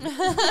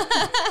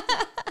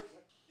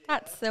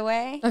 That's the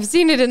way. I've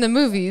seen it in the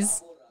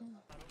movies.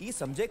 ये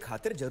समझे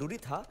खातिर जरूरी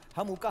था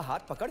हम उनका हाथ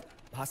पकड़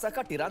भाषा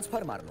का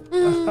ट्रांसफर मार लो।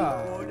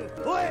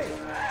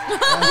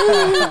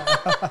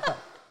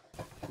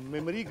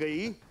 मेमोरी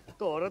गई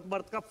तो औरत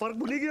मर्द का फर्क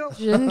भूल गया।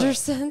 Gender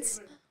sense.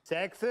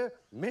 Sex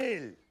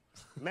mail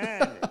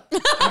man.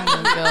 Oh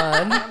my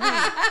god.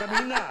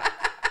 कमीना।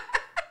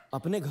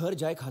 अपने घर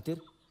जाए खातिर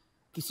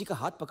किसी का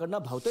हाथ पकड़ना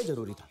बहुत ही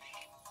जरूरी था।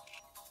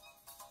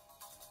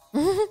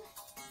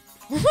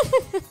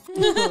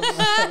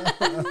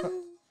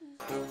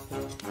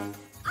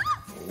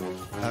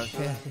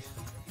 Okay.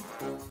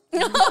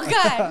 Oh,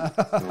 God.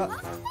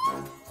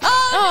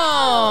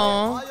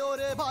 Oh.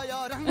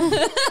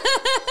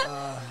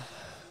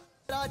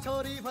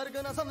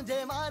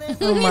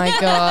 Oh my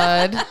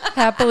god.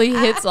 Happily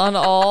hits on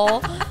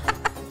all.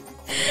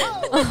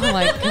 Oh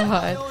my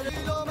god.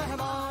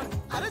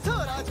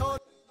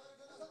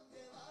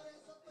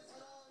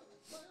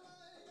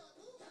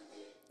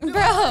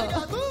 Bro.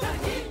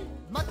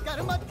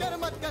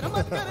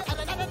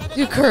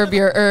 You curb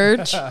your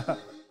urge.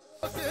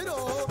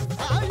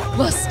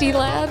 Lusty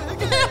lad.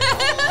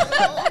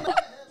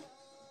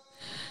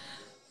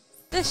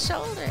 The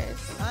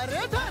shoulders.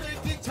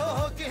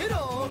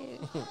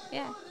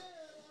 Yeah.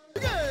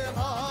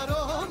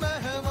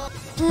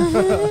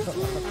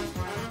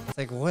 It's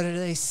like, what are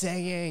they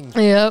saying?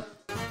 Yep.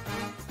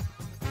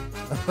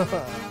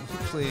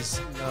 Please,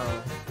 no.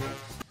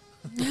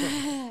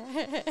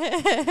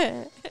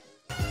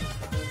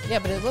 Yeah,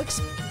 but it looks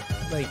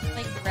like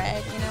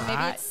red, you know,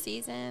 maybe hot, it's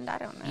seasoned. I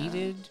don't know.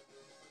 heated.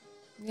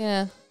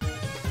 Yeah.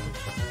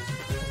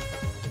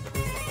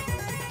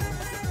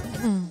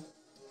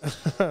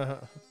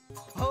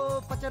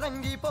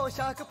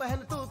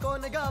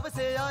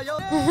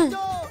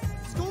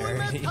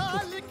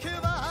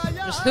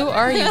 Just who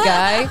are you,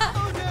 guy?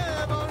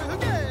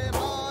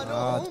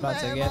 Oh, it's about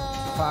to get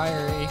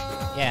fiery.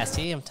 Yeah,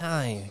 see, I'm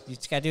telling you. You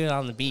just gotta do it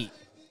on the beat.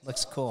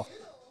 Looks cool.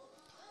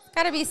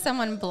 Gotta be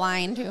someone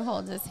blind who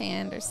holds his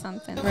hand or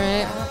something.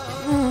 Right.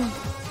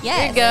 Yes.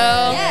 There you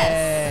go.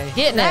 Yes.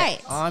 Yay. Hitting Right.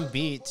 it. On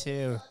beat,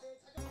 too.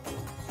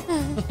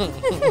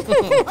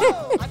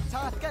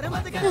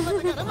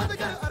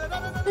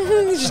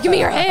 Just give me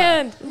your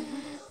hand.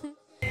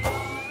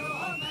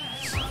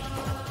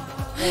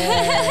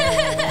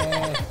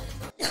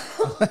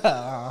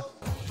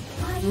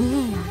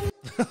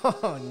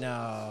 Oh,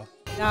 no.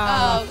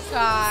 Oh,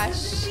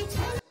 gosh.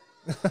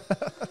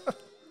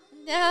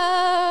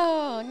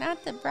 No,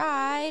 not the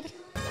bride.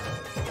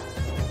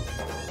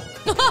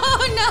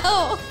 Oh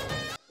no!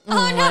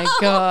 Oh my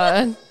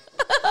god.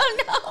 Oh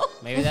no!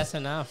 Maybe that's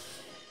enough.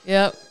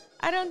 Yep.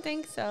 I don't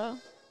think so.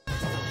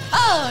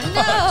 Oh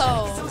no!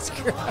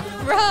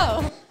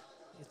 Bro.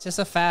 It's just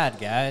a fad,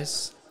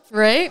 guys.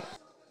 Right?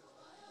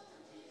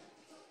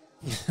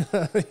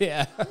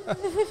 Yeah.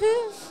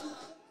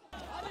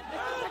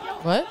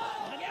 What?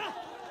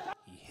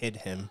 He hit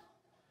him.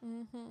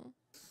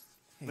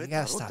 You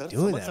gotta stop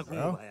doing that,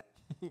 bro.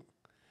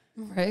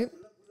 Right?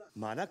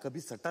 माना कभी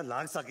सट्टा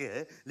लाग सके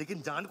है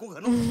लेकिन जान को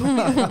घनों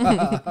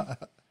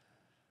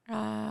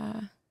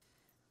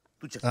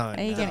He's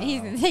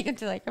gonna take him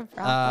to like a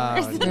brothel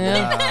or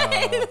something.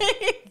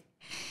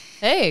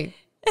 Hey,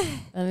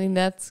 I mean,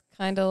 that's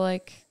kind of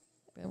like,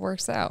 it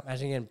works out.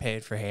 Imagine getting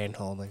paid for hand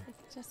holding.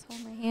 Just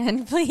hold my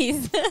hand,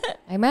 please.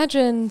 I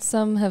imagine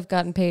some have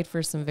gotten paid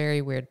for some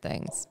very weird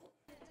things.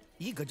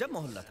 ये गजब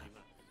मोहल्ला था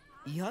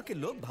यहाँ के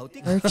लोग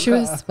भौतिक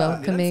Virtuous,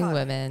 welcoming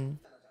women.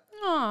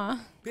 Aw.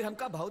 फिर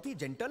हमका बहुत ही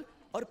जेंटल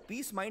और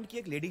पीस माइंड की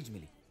एक लेडीज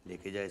मिली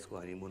लेके जा इसको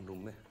हनीमून रूम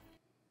में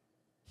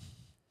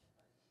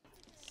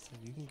So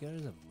you can go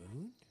to the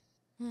moon?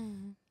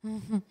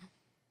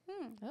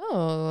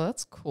 Oh,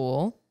 that's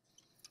cool.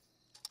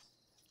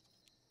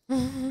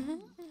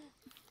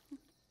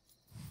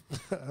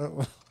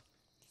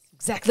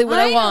 Exactly what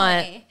I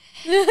want.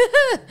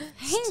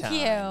 Thank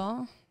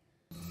you.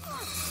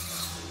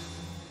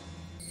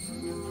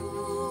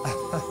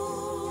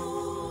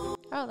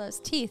 Oh, those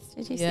teeth.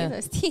 Did you see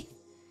those teeth?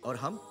 और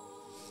हम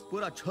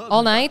पूरा 6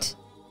 All night?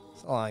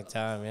 It's a long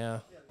time, yeah.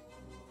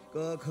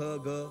 क ख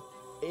ग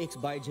X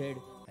Y Z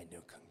I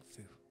know Kung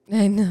Fu.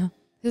 I know.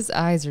 His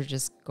eyes are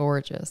just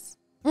gorgeous.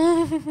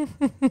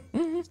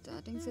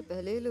 Starting से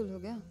पहले ही lol हो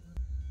गया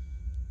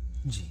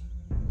जी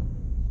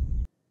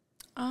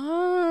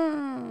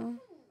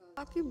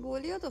आपकी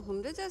बोलिया तो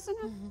हमरे जैसे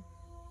ना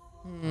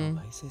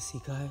भाई से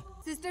सीखा है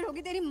सिस्टर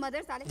होगी तेरी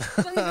मदर साले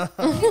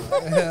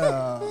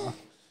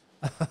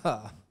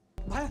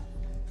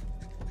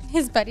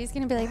His buddy's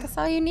gonna be like, that's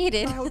all you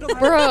needed.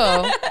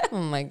 Bro.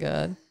 Oh my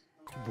god.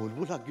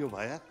 बोलबो लाग्यो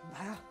भाया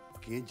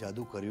के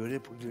जादू करियो रे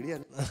फुजड़िया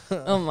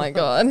Oh my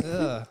god.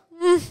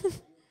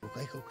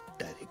 काय को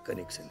डायरेक्ट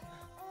कनेक्शन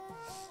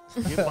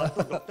ये बात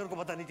तो डॉक्टर को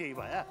पता नहीं चाहिए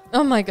भाया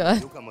Oh my god.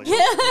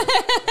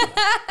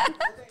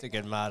 It's a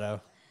good motto.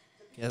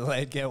 Get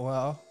laid, get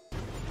well.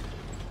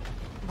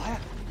 भाया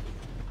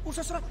उस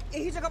ससुरा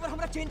यही जगह पर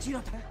हमरा चेन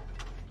छीना था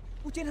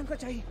वो चेन हमका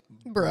चाहिए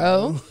Bro.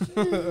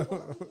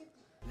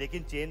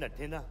 लेकिन चेन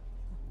अठे ना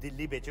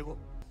दिल्ली बेचे को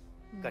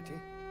कटे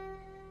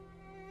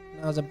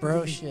That was a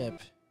bro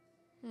ship.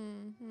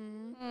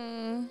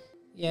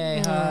 Yay,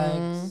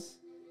 hugs.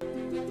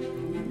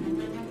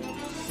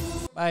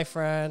 Bye,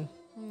 friend.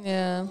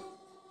 Yeah.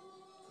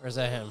 Or is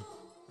that him?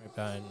 Right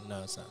behind. No,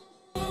 it's not.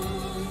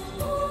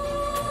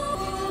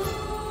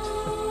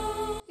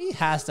 He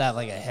has to have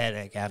like a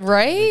headache after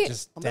Right?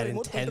 just that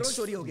intense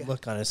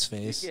look on his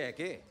face.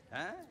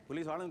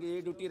 Police वालों की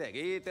ये duty रह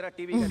गई तेरा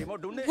TV का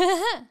remote ढूंढने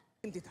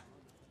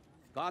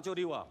कहाँ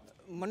चोरी हुआ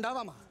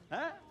मंडावा में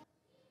हैं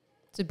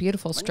It's a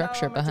beautiful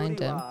structure behind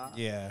him.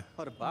 Yeah.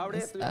 और बावड़े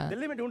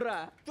दिल्ली में ढूंढ रहा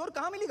है चोर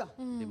कहाँ मिलेगा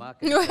दिमाग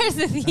Where's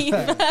the thief?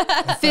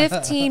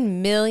 15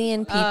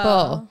 million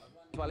people.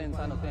 वाले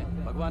इंसान होते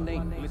हैं भगवान नहीं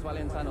पुलिस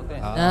वाले इंसान होते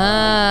हैं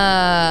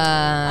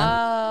Ah.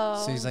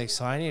 So he's like,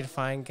 so I need to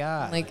find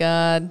God. Oh my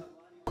god.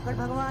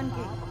 भगवान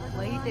की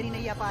वही तेरी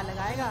नैया पार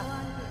लगाएगा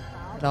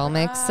It all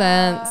makes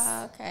sense.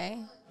 Okay.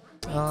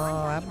 Oh,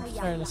 I'm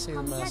trying to see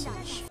the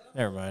message.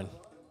 Never mind.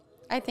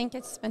 I think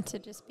it's meant to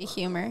just be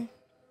humor.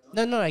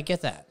 No, I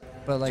get that.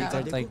 But like,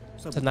 Yeah. like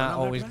to not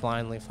always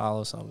blindly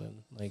follow something.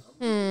 Like,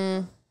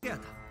 क्या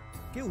था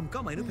कि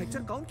उनका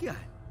manufacture कौन किया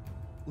है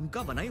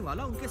उनका बनाई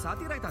वाला उनके साथ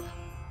ही रहता था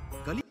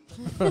गली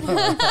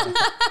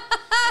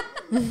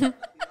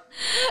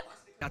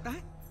आता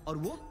है और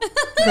वो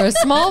For a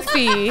small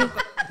fee.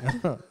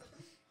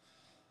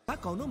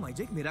 कौनो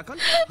मैजिक मिरेकल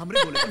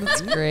हमरे बोले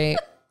That's great.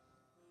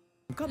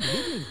 उनका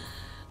बिलीव नहीं हुआ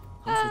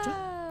हम सोचा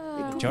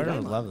Jordan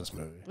would love this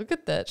movie. Look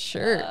at that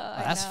shirt.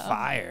 That's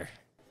fire.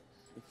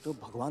 तो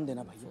भगवान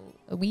देना भाई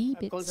A wee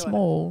bit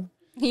small.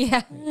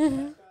 Yeah.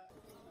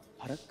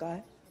 फर्क का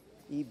है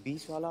ये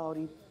 20 वाला और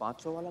ये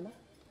 500 वाला में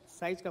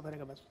साइज का फर्क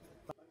है बस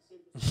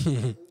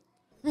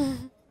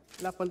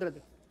ला 15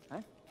 दे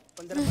हैं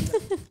 15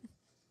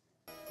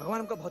 भगवान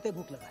हमको बहुत ही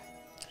भूख लगा है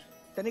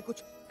तने कुछ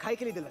खाए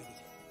के लिए दिलवा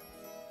दीजिए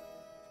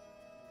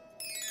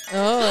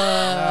Oh.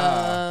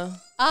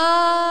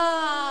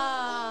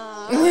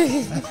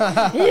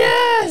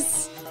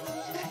 Yes.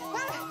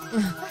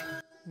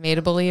 Made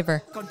a believer.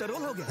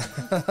 Control हो गया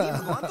ये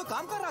भगवान तो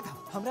काम कर रहा था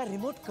हमारा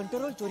रिमोट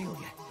कंट्रोल चोरी हो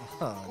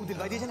गया वो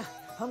दिलवा दीजिए ना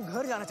हम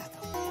घर जाना चाहते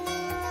हैं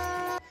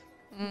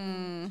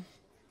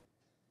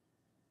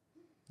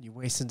You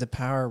wasted the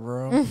power,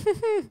 bro.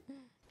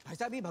 भाई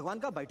साहब ये भगवान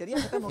का बैटरिया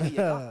खत्म हो गई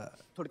है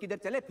थोड़ी की देर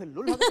चले फिर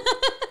लुल हो गया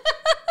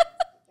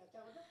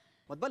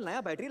मतलब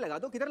नया बैटरी लगा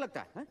दो किधर लगता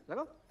है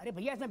लगाओ अरे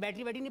भैया इसमें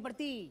बैटरी बैटरी नहीं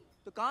पड़ती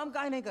तो काम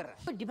काहे नहीं कर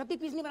रहा डिफेक्टिव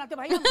पीस नहीं बनाते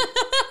भाई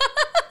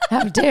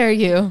How dare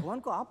you? भगवान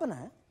को आप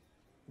बनाए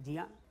जी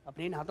हाँ,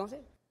 अपने इन हाथों से।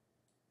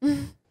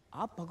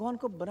 आप भगवान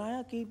को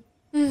बनाया कि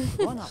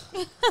भगवान आप?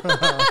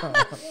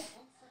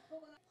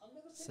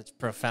 Such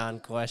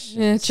profound questions.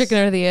 Yeah, chicken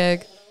or the egg.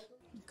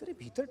 करे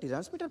भीतर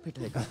ट्रांसमीटर फिट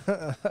है क्या?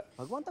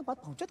 भगवान तक बात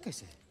पहुंचत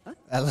कैसे? हाँ?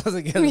 I love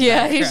the good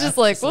Yeah, he's background. just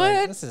like, It's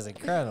what? This is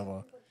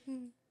incredible.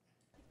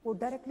 वो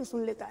डायरेक्टली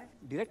सुन लेता है।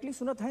 डायरेक्टली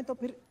सुनत है तो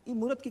फिर ये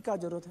मूर्त की क्या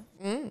जरूरत है?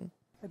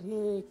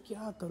 अरे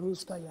क्या करूँ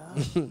इसका यार?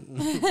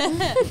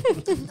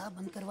 धंधा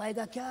बंद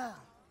करवाएगा क्या?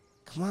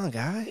 Come on,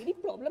 guy. तेरी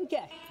प्रॉब्लम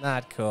क्या है?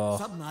 Not cool.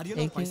 सब नारियल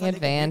और Taking पैसा लेकर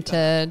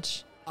advantage.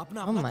 अपना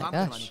Oh अपना my काम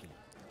gosh. करवाने के लिए।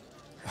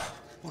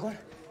 भगवान,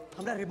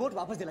 हमरा रिपोर्ट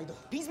वापस दिलाई दो।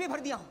 फीस भी भर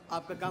दिया हूँ।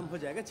 आपका काम हो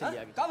जाएगा, चलिए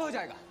आगे। कब हो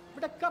जाएगा?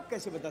 बेटा कब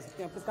कैसे बता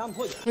सकते हैं, आपका काम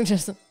हो जाएगा।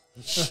 Just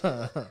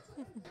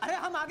अरे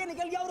हम आगे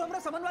निकल गया और हमरा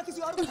सामान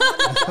किसी और को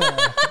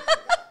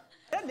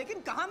अरे लेकिन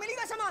कहाँ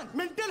मिलेगा सामान?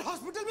 मेंटल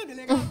हॉस्पिटल में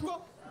मिलेगा आपको।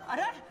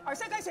 अरे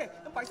ऐसे कैसे?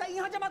 तो पैसा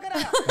यहाँ जमा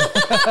कराया।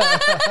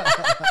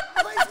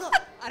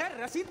 अरे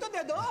रसीद तो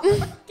दे दो। अरे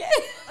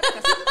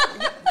रसीद तो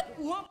दे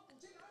दो।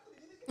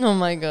 oh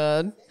my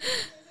god.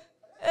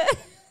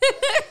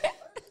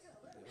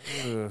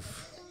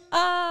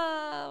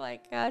 Oh my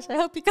gosh! I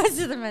hope he goes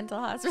to the mental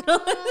hospital.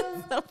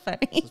 It's so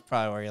funny. That's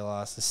probably where he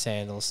lost his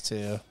sandals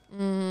too.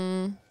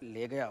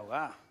 ले गया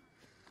होगा।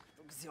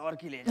 तो किसी और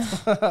की ले जा।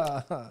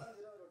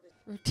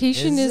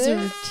 Rotation Is is a it?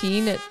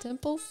 routine at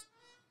temples?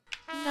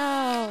 No.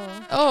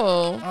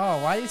 Oh. Oh,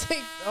 why do you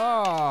think?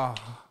 Oh,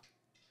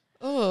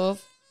 Oh.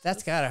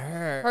 that's gotta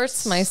hurt.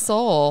 Hurts my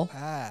soul.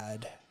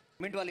 Bad.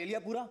 Minute वाले लिया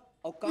पूरा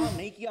और काम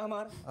नहीं किया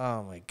हमारा। Oh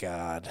my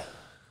god.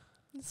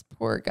 This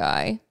poor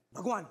guy.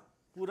 भगवान,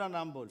 पूरा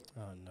नाम बोल।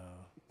 Oh no.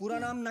 पूरा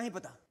नाम नहीं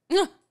पता।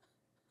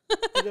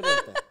 किधर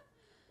रहता है?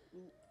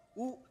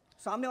 वो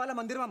सामने वाला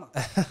मंदिर मामा।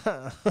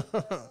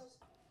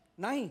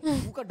 नहीं,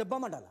 वो का डब्बा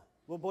में डाला।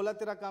 वो बोला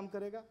तेरा काम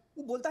करेगा?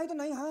 वो बोलता है तो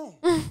नहीं है।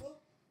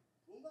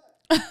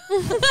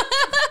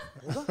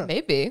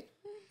 Maybe.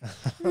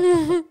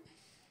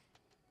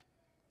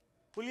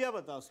 पुलिया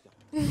बता उसका।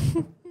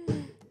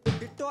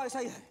 डिट्टो ऐसा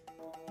ही है।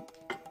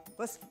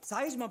 बस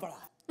साइज में बड़ा।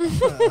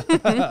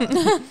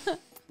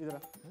 इधर आ।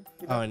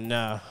 Oh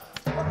no.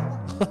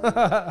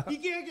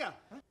 पीके है क्या?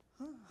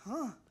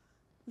 हाँ,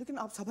 लेकिन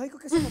आप सभाई को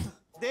कैसे पता?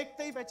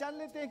 देखते ही पहचान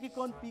लेते हैं कि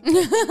कौन पीके।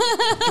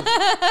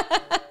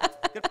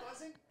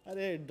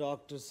 अरे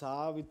डॉक्टर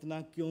साहब,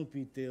 इतना क्यों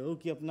पीते हो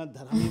कि अपना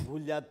धर्म ही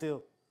भूल जाते हो?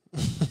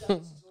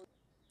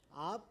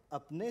 आप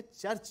अपने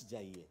चर्च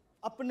जाइए,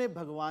 अपने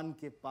भगवान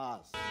के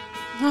पास।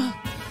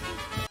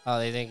 Oh,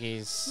 they think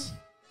he's.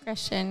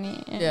 Christian.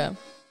 Yeah.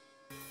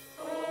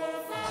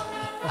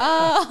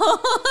 Oh.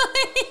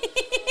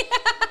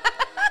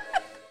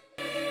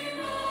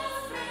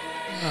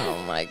 Oh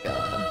my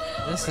god.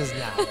 This is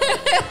not.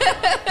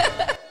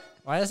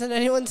 Why doesn't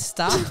anyone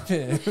stop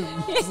him?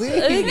 I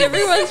Please. think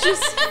everyone's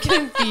just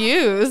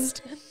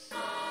confused.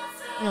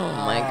 Oh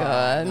my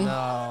god.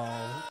 No.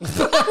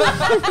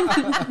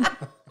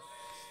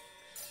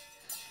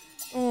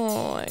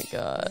 Oh my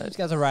god. He's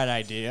got the right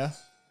idea.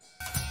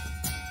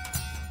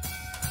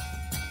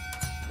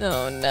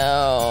 Oh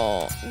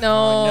no. No.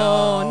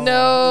 Oh, no.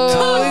 No.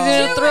 He's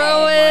gonna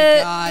throw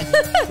it. Oh my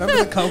god. Remember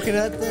the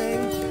coconut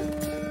thing?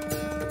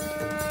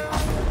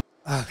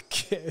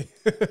 Okay.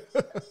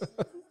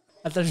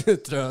 I thought you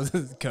would throw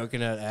the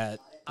coconut at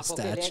the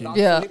statue.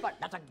 Yeah.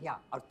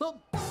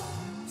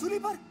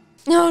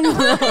 No, no.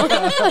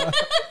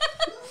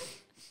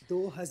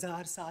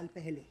 2000 साल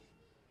पहले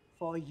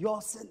for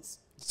your sins.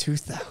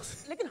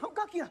 2000. लेकिन हम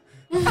क्या किया?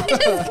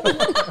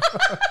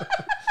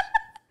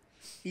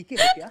 पीके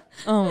है क्या?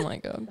 Oh my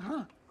god.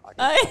 हाँ.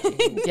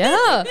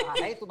 Yeah.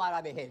 है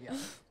तुम्हारा behavior.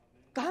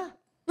 कहाँ?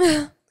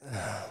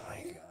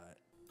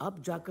 अब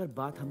जाकर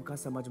बात हमका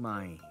समझ में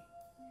आई।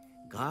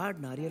 गाढ़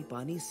नारियल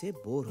पानी से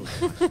बोर हो गया।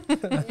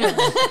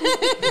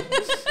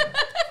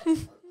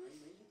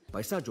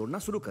 पैसा जोड़ना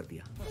शुरू कर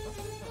दिया।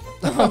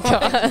 Oh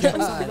god.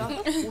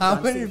 How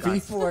many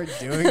people are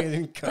doing it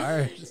in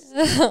cars?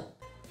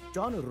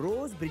 John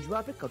रोज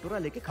ब्रिजवा पे कटोरा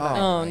लेके खड़ा है।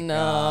 Oh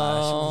no.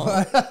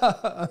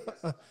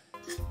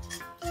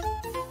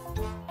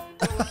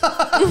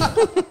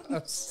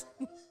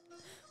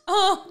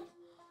 Oh.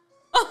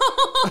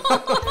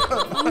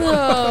 No.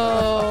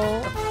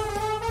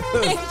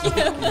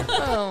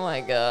 Oh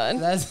my god.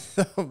 That's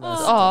so messed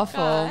That's up.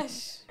 awful. Gosh.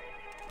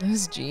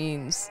 Those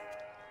jeans.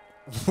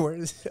 Where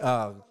is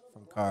oh,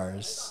 from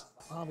Cars.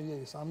 हाँ भैया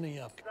ये सामने ही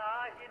आपके।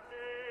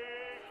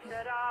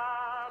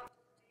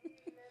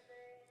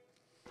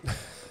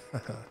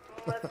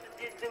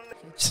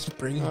 Just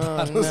bringing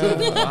bottles of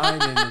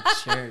wine into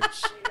church.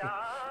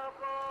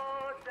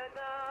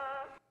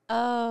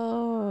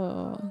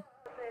 Oh.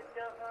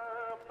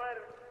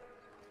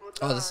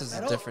 Oh, this is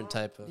a different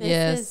type of. This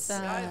Yes. is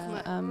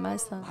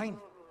Muslim.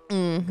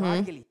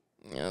 Mm-hmm.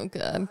 Oh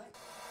god.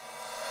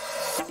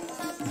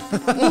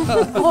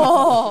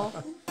 Oh.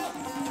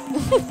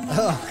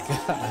 Oh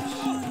gosh.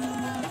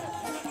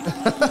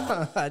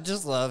 I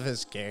just love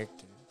his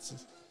character. It's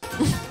just-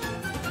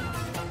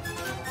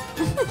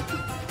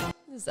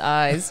 His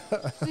eyes.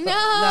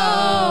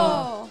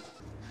 No.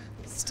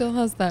 Still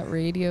has that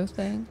radio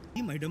thing.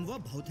 ये madam वो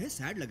बहुत है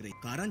sad लग रही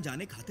कारण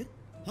जाने खातिर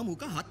हम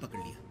उनका हाथ पकड़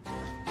लिया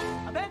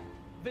अबे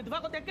विधवा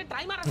को देख के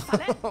ट्राई मारा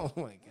साले Oh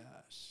my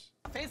gosh.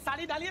 Face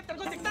sari डाली है तेरे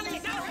को दिखता नहीं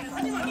क्या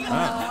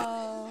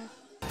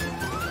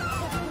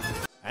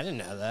I didn't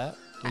know that.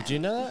 Did you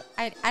know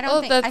that? I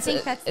don't think. I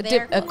think that's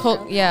their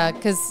culture. Yeah,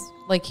 because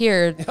like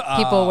here,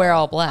 people wear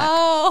all black.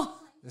 Oh.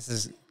 This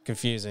is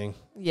confusing.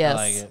 Yes. I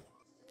like it.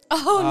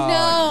 Oh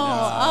no!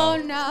 Oh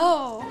no!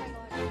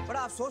 बड़ा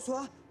अफसोस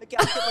हुआ कि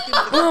आपके पति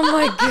Oh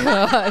my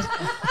god.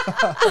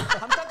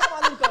 हमका क्या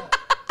मालूम कब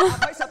आप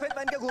भाई सफेद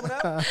पहन के घूम रहे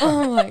हो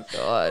Oh my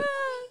god.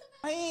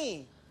 नहीं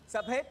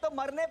सफेद तो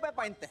मरने पे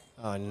पहनते हैं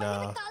Oh no.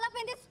 काला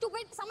पहनते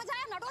stupid समझ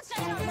आया Natwar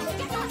style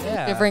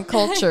Yeah. Different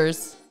cultures.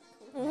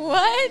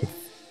 What?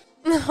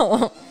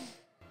 No.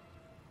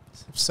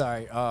 I'm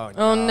sorry. Oh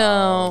no. Oh no.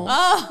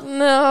 Oh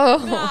No.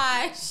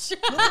 gosh!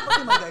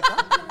 पति मर गए क्या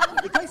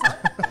दिखाई साहब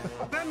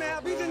मैं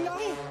अभी जिंदा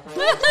हूँ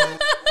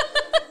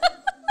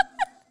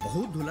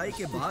बहुत धुलाई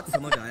के बाद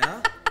समझ आया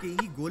कि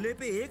ये गोले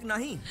पे एक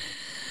नहीं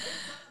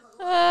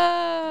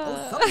और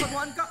सब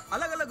भगवान का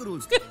अलग-अलग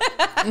रूल्स थे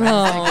Oh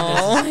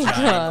my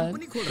god.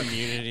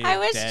 Community I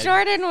wish dead.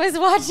 Jordan was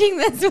watching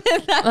this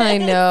with us. I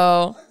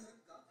know.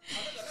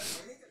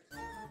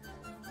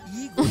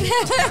 ये गोले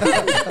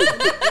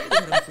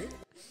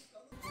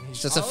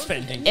He's just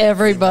offending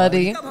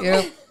Everybody.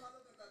 Yep.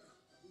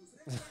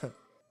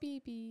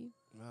 BB.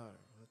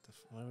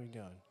 What are we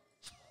doing?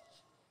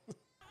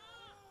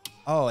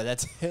 Oh,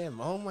 that's him.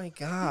 Oh my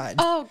god.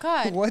 Oh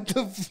god! What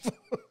the fuck?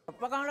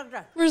 टप्पा कहाँ लग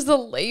रहा है Where's the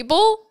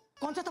label?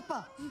 कौन सा टप्पा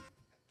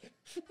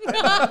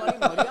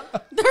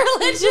They're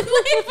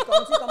allegedly.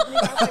 कौन सी company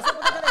का कैसे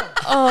पता चलेगा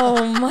Oh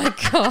my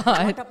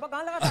god. टप्पा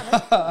कहाँ लगा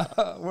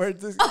था Where'd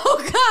this? Oh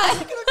god!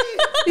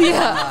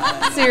 Yeah.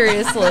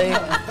 Seriously.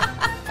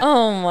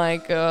 Oh my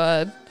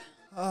god.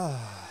 All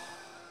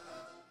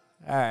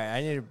right,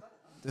 I need to.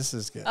 This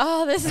is good.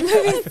 Oh, this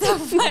movie is so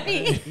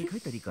funny. एक ही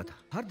तरीका था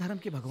हर धर्म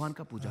के भगवान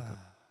का पूजा करो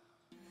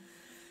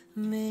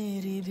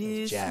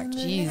Jack.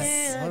 Jeez.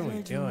 What are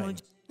we doing?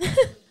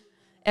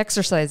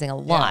 Exercising a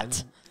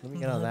lot. Let me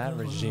get on that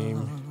regime.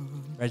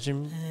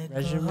 Regime?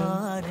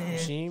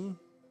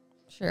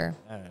 Sure.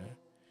 I don't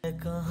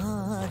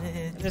know.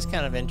 It is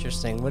kind of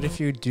interesting. What if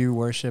you do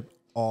worship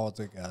all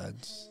the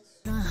gods?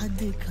 I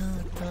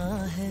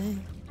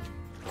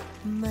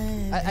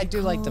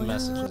do like the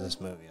message of this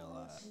movie a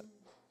lot.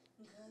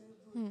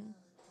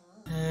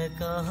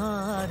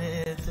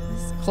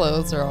 His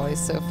clothes are always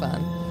so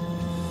fun.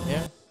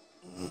 Yeah.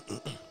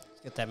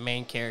 Get that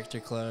main character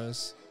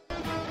clothes.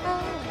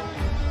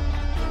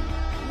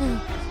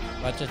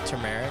 Bunch of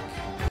turmeric.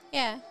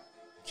 Yeah.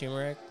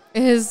 Turmeric.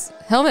 His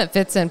helmet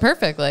fits in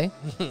perfectly.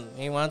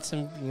 He wants to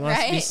be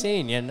Right.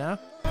 seen, you know?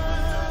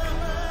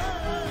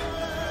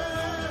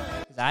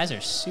 His eyes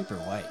are super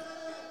white.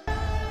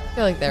 I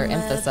feel like they're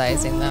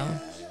emphasizing though.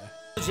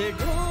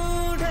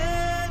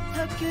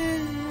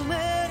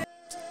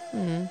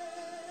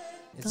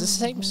 Is this the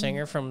same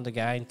singer from the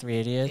guy in 3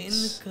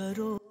 Idiots?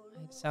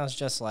 Sounds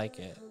just like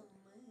it.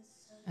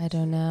 I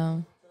don't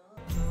know.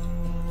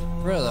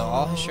 Really though,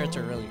 all his shirts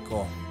are really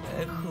cool.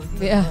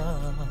 Yeah.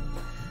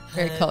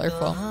 Very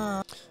colorful.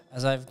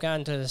 As I've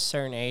gotten to a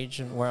certain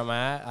age where I'm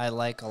at, I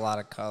like a lot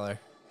of color.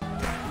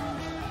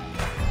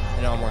 I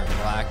know I'm wearing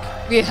black.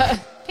 Yeah.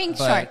 Pink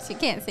But- shorts. You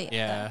can't see it.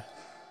 Yeah.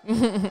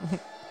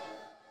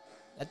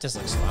 That just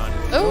looks fun.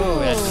 Ooh.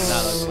 That does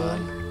not look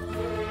fun.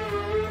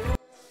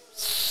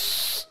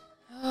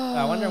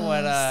 I wonder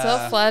what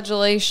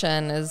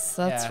Self-flagellation that's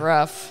yeah.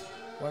 rough.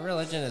 What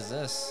religion is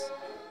this?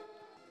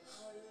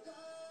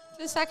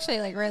 It's actually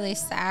like really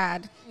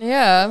sad.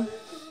 Yeah.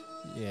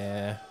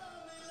 Yeah.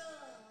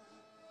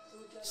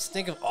 Just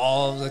think of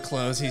all of the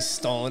clothes he's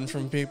stolen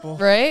from people.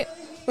 Right?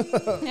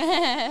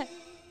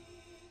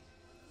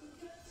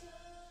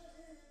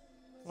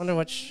 Wonder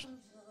which.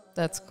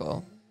 That's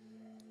cool.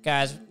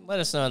 Guys, let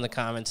us know in the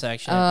comment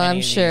section. Oh, if any I'm of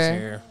these sure.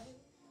 are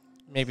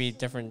maybe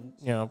different,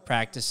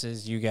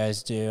 practices you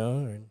guys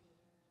do, or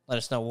let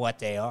us know what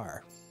they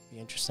are. Be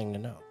interesting to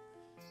know.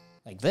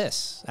 Like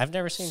this, I've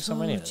never seen so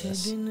many of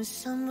this.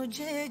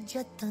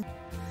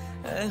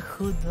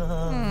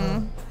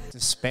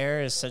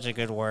 Despair is such a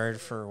good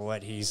word for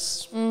what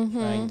he's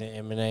trying to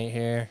emanate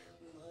here.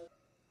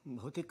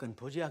 बहुत ही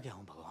confuse आ गया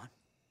हूँ भगवान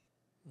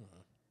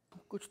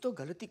कुछ तो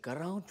गलती कर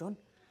रहा हूँ जॉन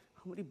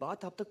हमारी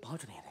बात आप तक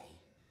पहुँच नहीं रही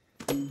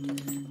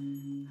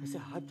ऐसे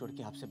हाथ जोड़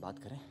के आपसे बात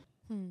करें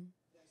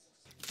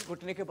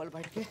घुटने के बल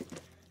बैठ के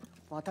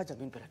माथा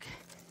जमीन पे रखे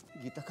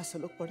गीता का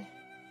श्लोक पढ़े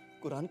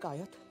कुरान का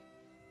आयत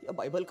या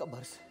बाइबल का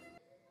वर्स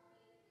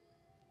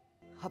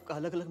आपका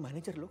अलग अलग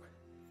मैनेजर लोग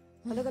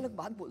अलग अलग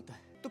बात बोलता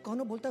है तो कौन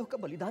बोलता है उसका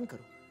बलिदान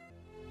करो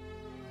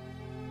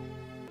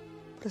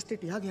फ्रस्ट्रेट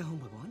आ गया हूँ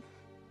भगवान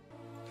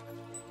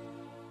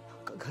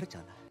हमका घर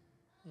जाना है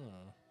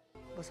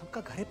बस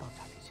हमका घरे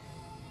पहुंचा दीजिए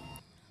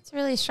It's a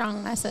really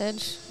strong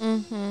message.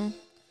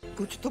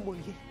 कुछ तो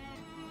बोलिए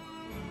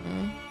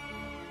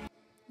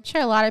I'm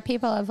sure a lot of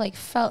people have like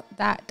felt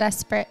that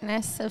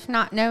desperateness of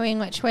not knowing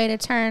which way to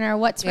turn or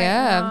what's right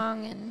and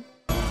wrong. And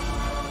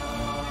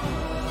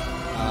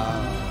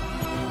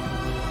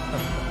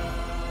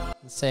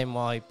same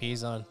wall he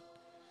pees on.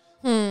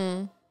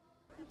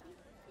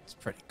 It's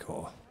pretty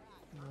cool.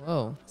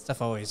 Whoa.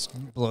 Stuff always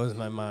blows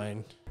my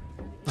mind.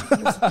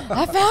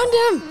 I found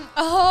him.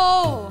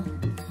 Oh,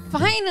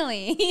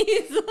 finally.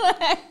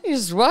 He's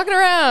just walking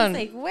around.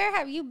 He's like, where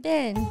have you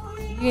been?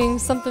 Eating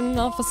something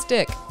off a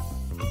stick.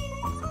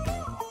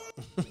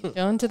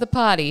 Going to the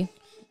potty.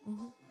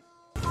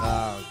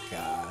 Oh,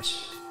 gosh.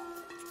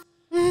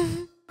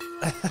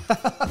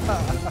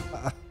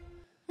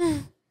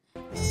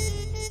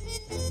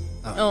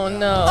 Oh,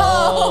 no.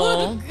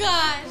 Oh,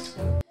 gosh.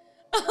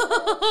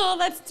 Oh,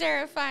 that's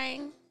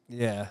terrifying.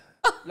 Yeah.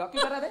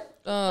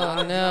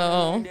 Oh,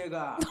 no.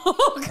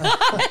 Oh,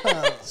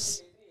 gosh.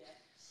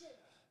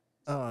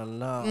 Oh,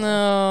 no.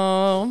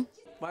 No.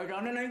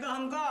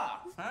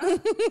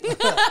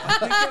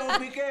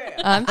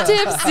 I'm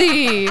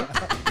tipsy.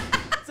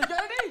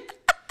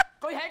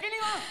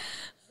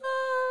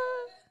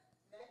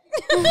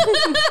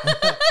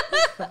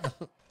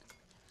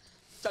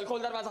 चल खोल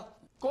दरवाजा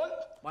खोल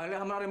पहले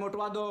हमारा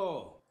रिमोटवा दो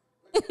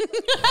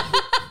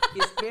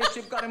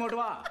spaceship का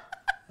रिमोटवा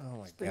Oh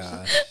my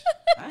gosh.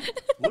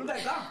 भूल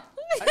गए क्या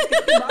अरे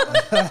कितनी बार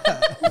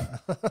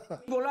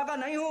गोला का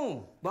नहीं हूँ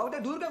बहुत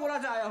दूर के गोला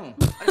से आया हूँ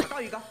अरे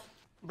बताओ का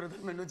ब्रदर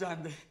मैंने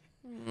जान दे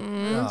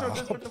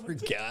Poor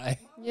guy.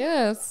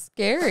 Yeah, it's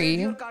scary.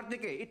 और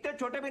कार्तिक इतने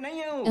छोटे भी नहीं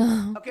है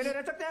हूँ अकेले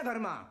रह सकते हैं घर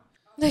में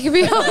They could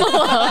be home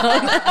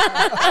alone.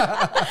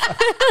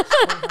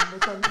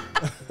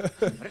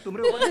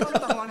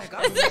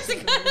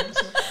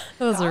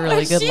 That was a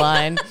really good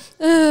line.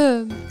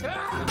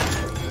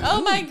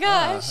 Oh my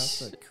gosh.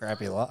 That's a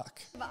crappy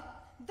lock.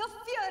 The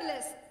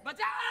fearless.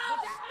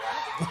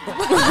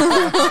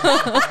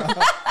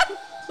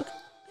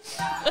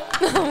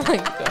 Oh my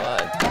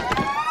god.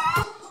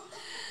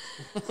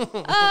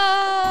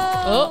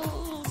 Oh.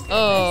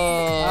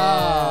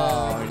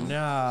 Oh,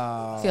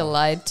 no. I feel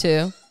lied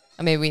to.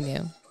 I mean, we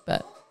knew,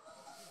 but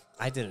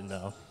I didn't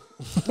know.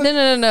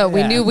 No. We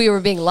Yeah. knew we were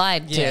being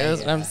lied to. Yeah, Is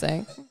what I'm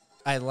saying.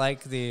 I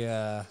like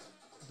the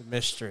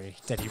mystery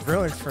that he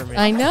ruined for me.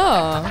 I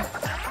know.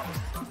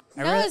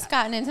 Noah's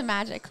gotten into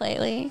magic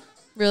lately.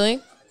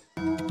 Really?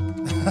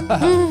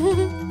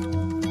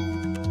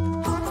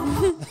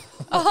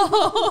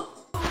 Oh.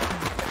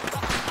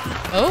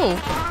 Oh.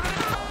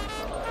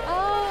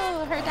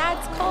 Oh, her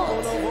dad's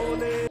cult.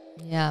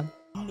 Yeah.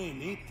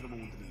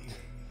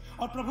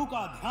 और प्रभु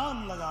का ध्यान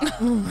लगा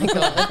Oh my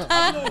god.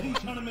 अगले ही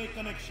क्षण में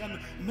connection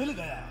मिल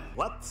गया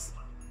वत्स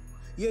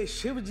ये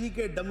शिव जी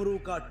के डमरू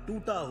का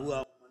टूटा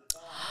हुआ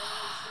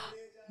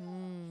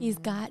He's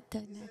got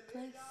the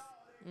necklace.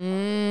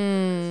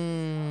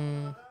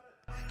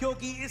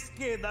 क्योंकि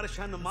इसके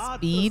दर्शन मात्र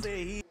Speed? से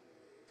ही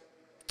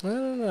I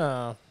don't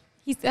know.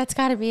 That's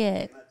got to be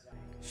it.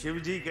 Shiv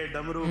जी के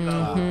डमरू का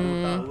वो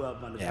टूटा हुआ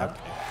मन Yeah,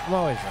 okay. I'm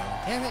always wrong.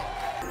 Damn it.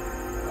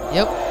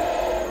 Yep.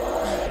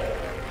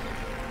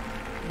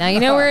 Now you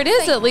know where it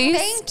is, at least.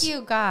 Thank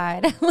you,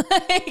 God.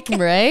 Like,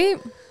 Right?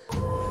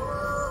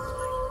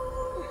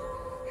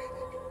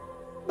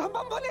 बम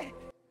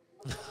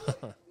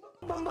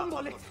बम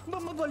बोले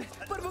बम बम बोले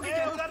प्रभु की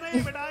जय हो उधर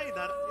नहीं बेटा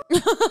इधर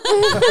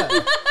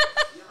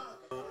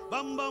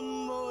बम बम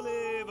बोले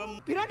बम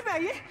पिराट में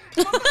आइए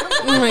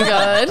Oh my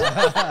god.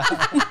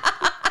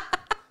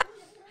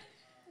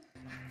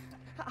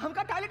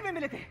 हमका टॉयलेट में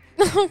मिले थे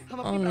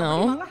Oh no.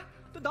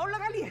 तो दौड़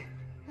लगा लिए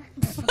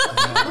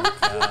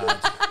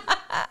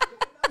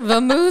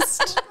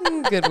Vamoosed.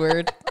 Good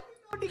word.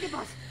 के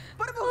पास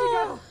प्रभु की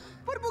जय हो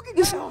प्रभु की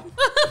जय हो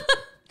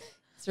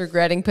He's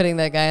regretting putting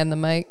that guy on the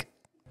mic.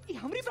 ये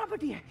हमारी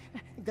प्रॉपर्टी है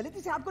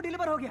गलती से आपको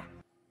डिलीवर हो गया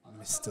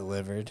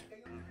Misdelivered.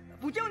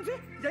 पूछे उनसे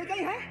जय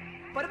कहीं है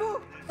प्रभु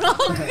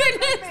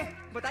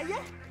बताइए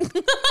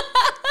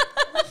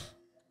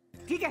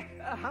ठीक है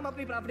हम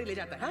अपनी प्रॉपर्टी ले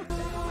जाते हैं हाँ?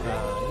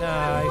 No,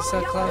 he's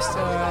so close to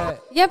it.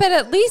 Yeah, but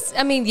at least,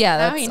 I mean, yeah,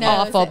 Now he that's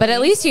knows awful, at but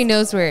at least he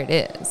knows where it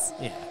is.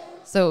 Yeah.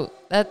 So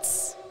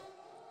that's.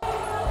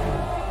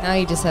 Now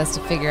he just has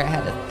to figure out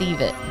how to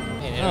thieve it.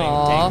 You don't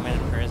even take him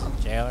into prison,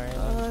 jail, or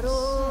anything.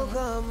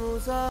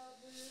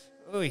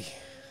 Ooh.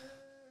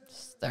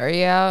 Start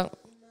you out.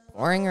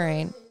 Pouring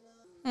rain.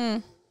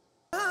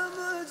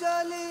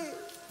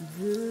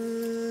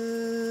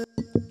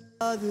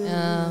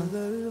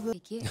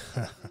 देखिए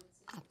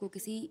आपको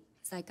किसी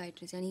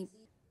psychiatrist यानी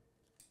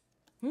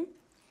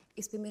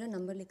इस पे मेरा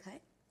number लिखा है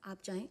आप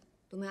चाहें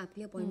तो मैं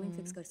आपके लिए अपॉइंटमेंट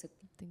फिक्स कर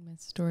सकती हूँ My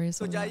story is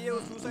तो a जाइए lot. वो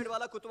सुसाइड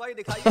वाला कुतवा ही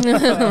दिखाइए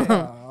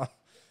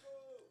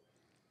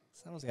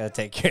Someone's got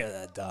to take care of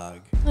that dog.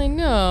 I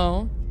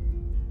know.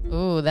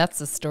 Ooh,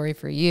 that's a story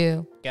for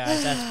you.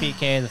 Guys, that's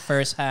PK in the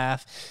first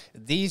half.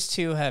 These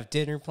two have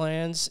dinner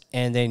plans,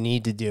 and they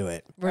need to do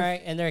it.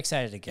 Right? And they're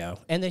excited to go.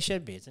 And they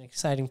should be. It's an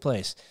exciting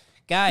place.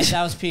 Guys,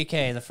 that was PK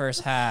in the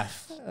first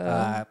half.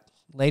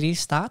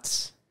 Ladies,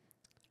 thoughts?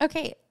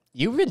 okay.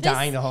 You've been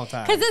dying the whole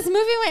time. Because this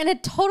movie went in a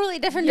totally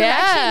different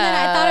direction than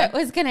I thought it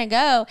was going to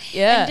go.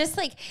 Yeah. And just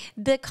like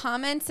the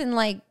comments and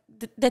like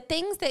the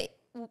things that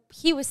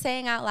he was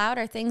saying out loud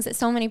are things that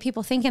so many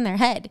people think in their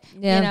head,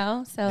 Yeah. you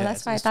know? So Yeah,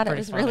 that's why I it's thought it pretty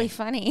was really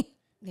funny.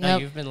 No,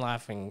 you've been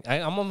laughing.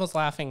 I'm almost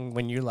laughing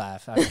when you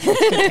laugh.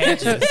 It's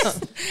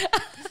contagious.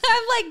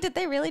 I'm like, did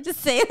they really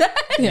just say that?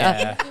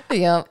 Yeah.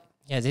 Yep.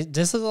 Yeah,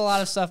 this is a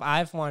lot of stuff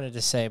I've wanted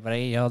to say, but I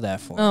get yelled at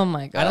for. Oh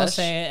my gosh. I don't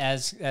say it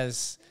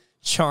as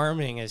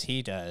charming as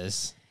he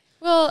does.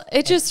 Well,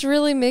 it just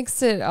really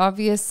makes it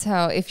obvious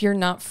how if you're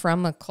not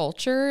from a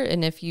culture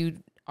and if you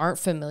aren't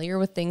familiar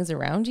with things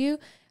around you,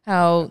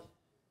 how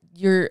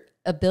your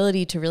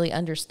ability to really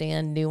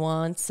understand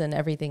nuance and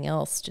everything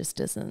else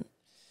just isn't.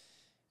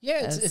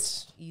 Yeah,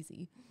 it's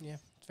easy. Yeah,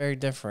 it's very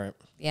different.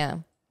 Yeah,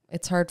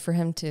 it's hard for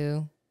him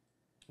to,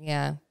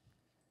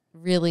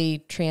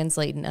 really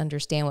translate and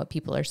understand what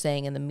people are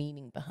saying and the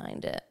meaning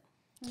behind it.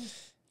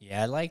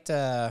 Yeah,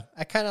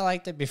 I kind of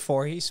liked it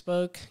before he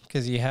spoke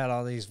because he had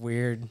all these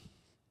weird,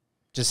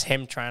 just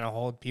him trying to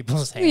hold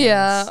people's hands.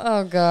 Yeah.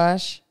 Oh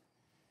gosh.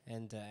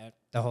 And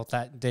the whole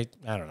time,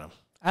 I don't know.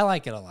 I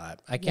like it a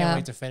lot. I can't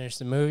wait to finish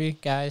the movie.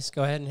 Guys,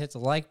 go ahead and hit the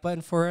like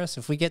button for us.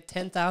 If we get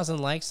 10,000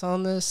 likes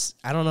on this,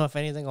 I don't know if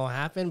anything will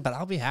happen, but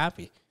I'll be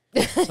happy.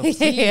 So please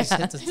hit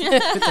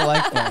the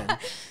like button.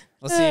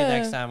 We'll see you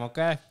next time,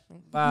 okay?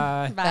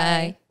 Bye.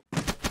 Bye.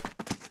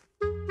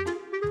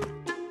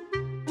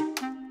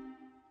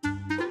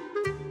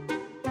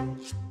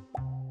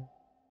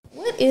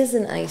 What is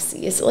an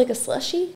icy? Is it like a slushie?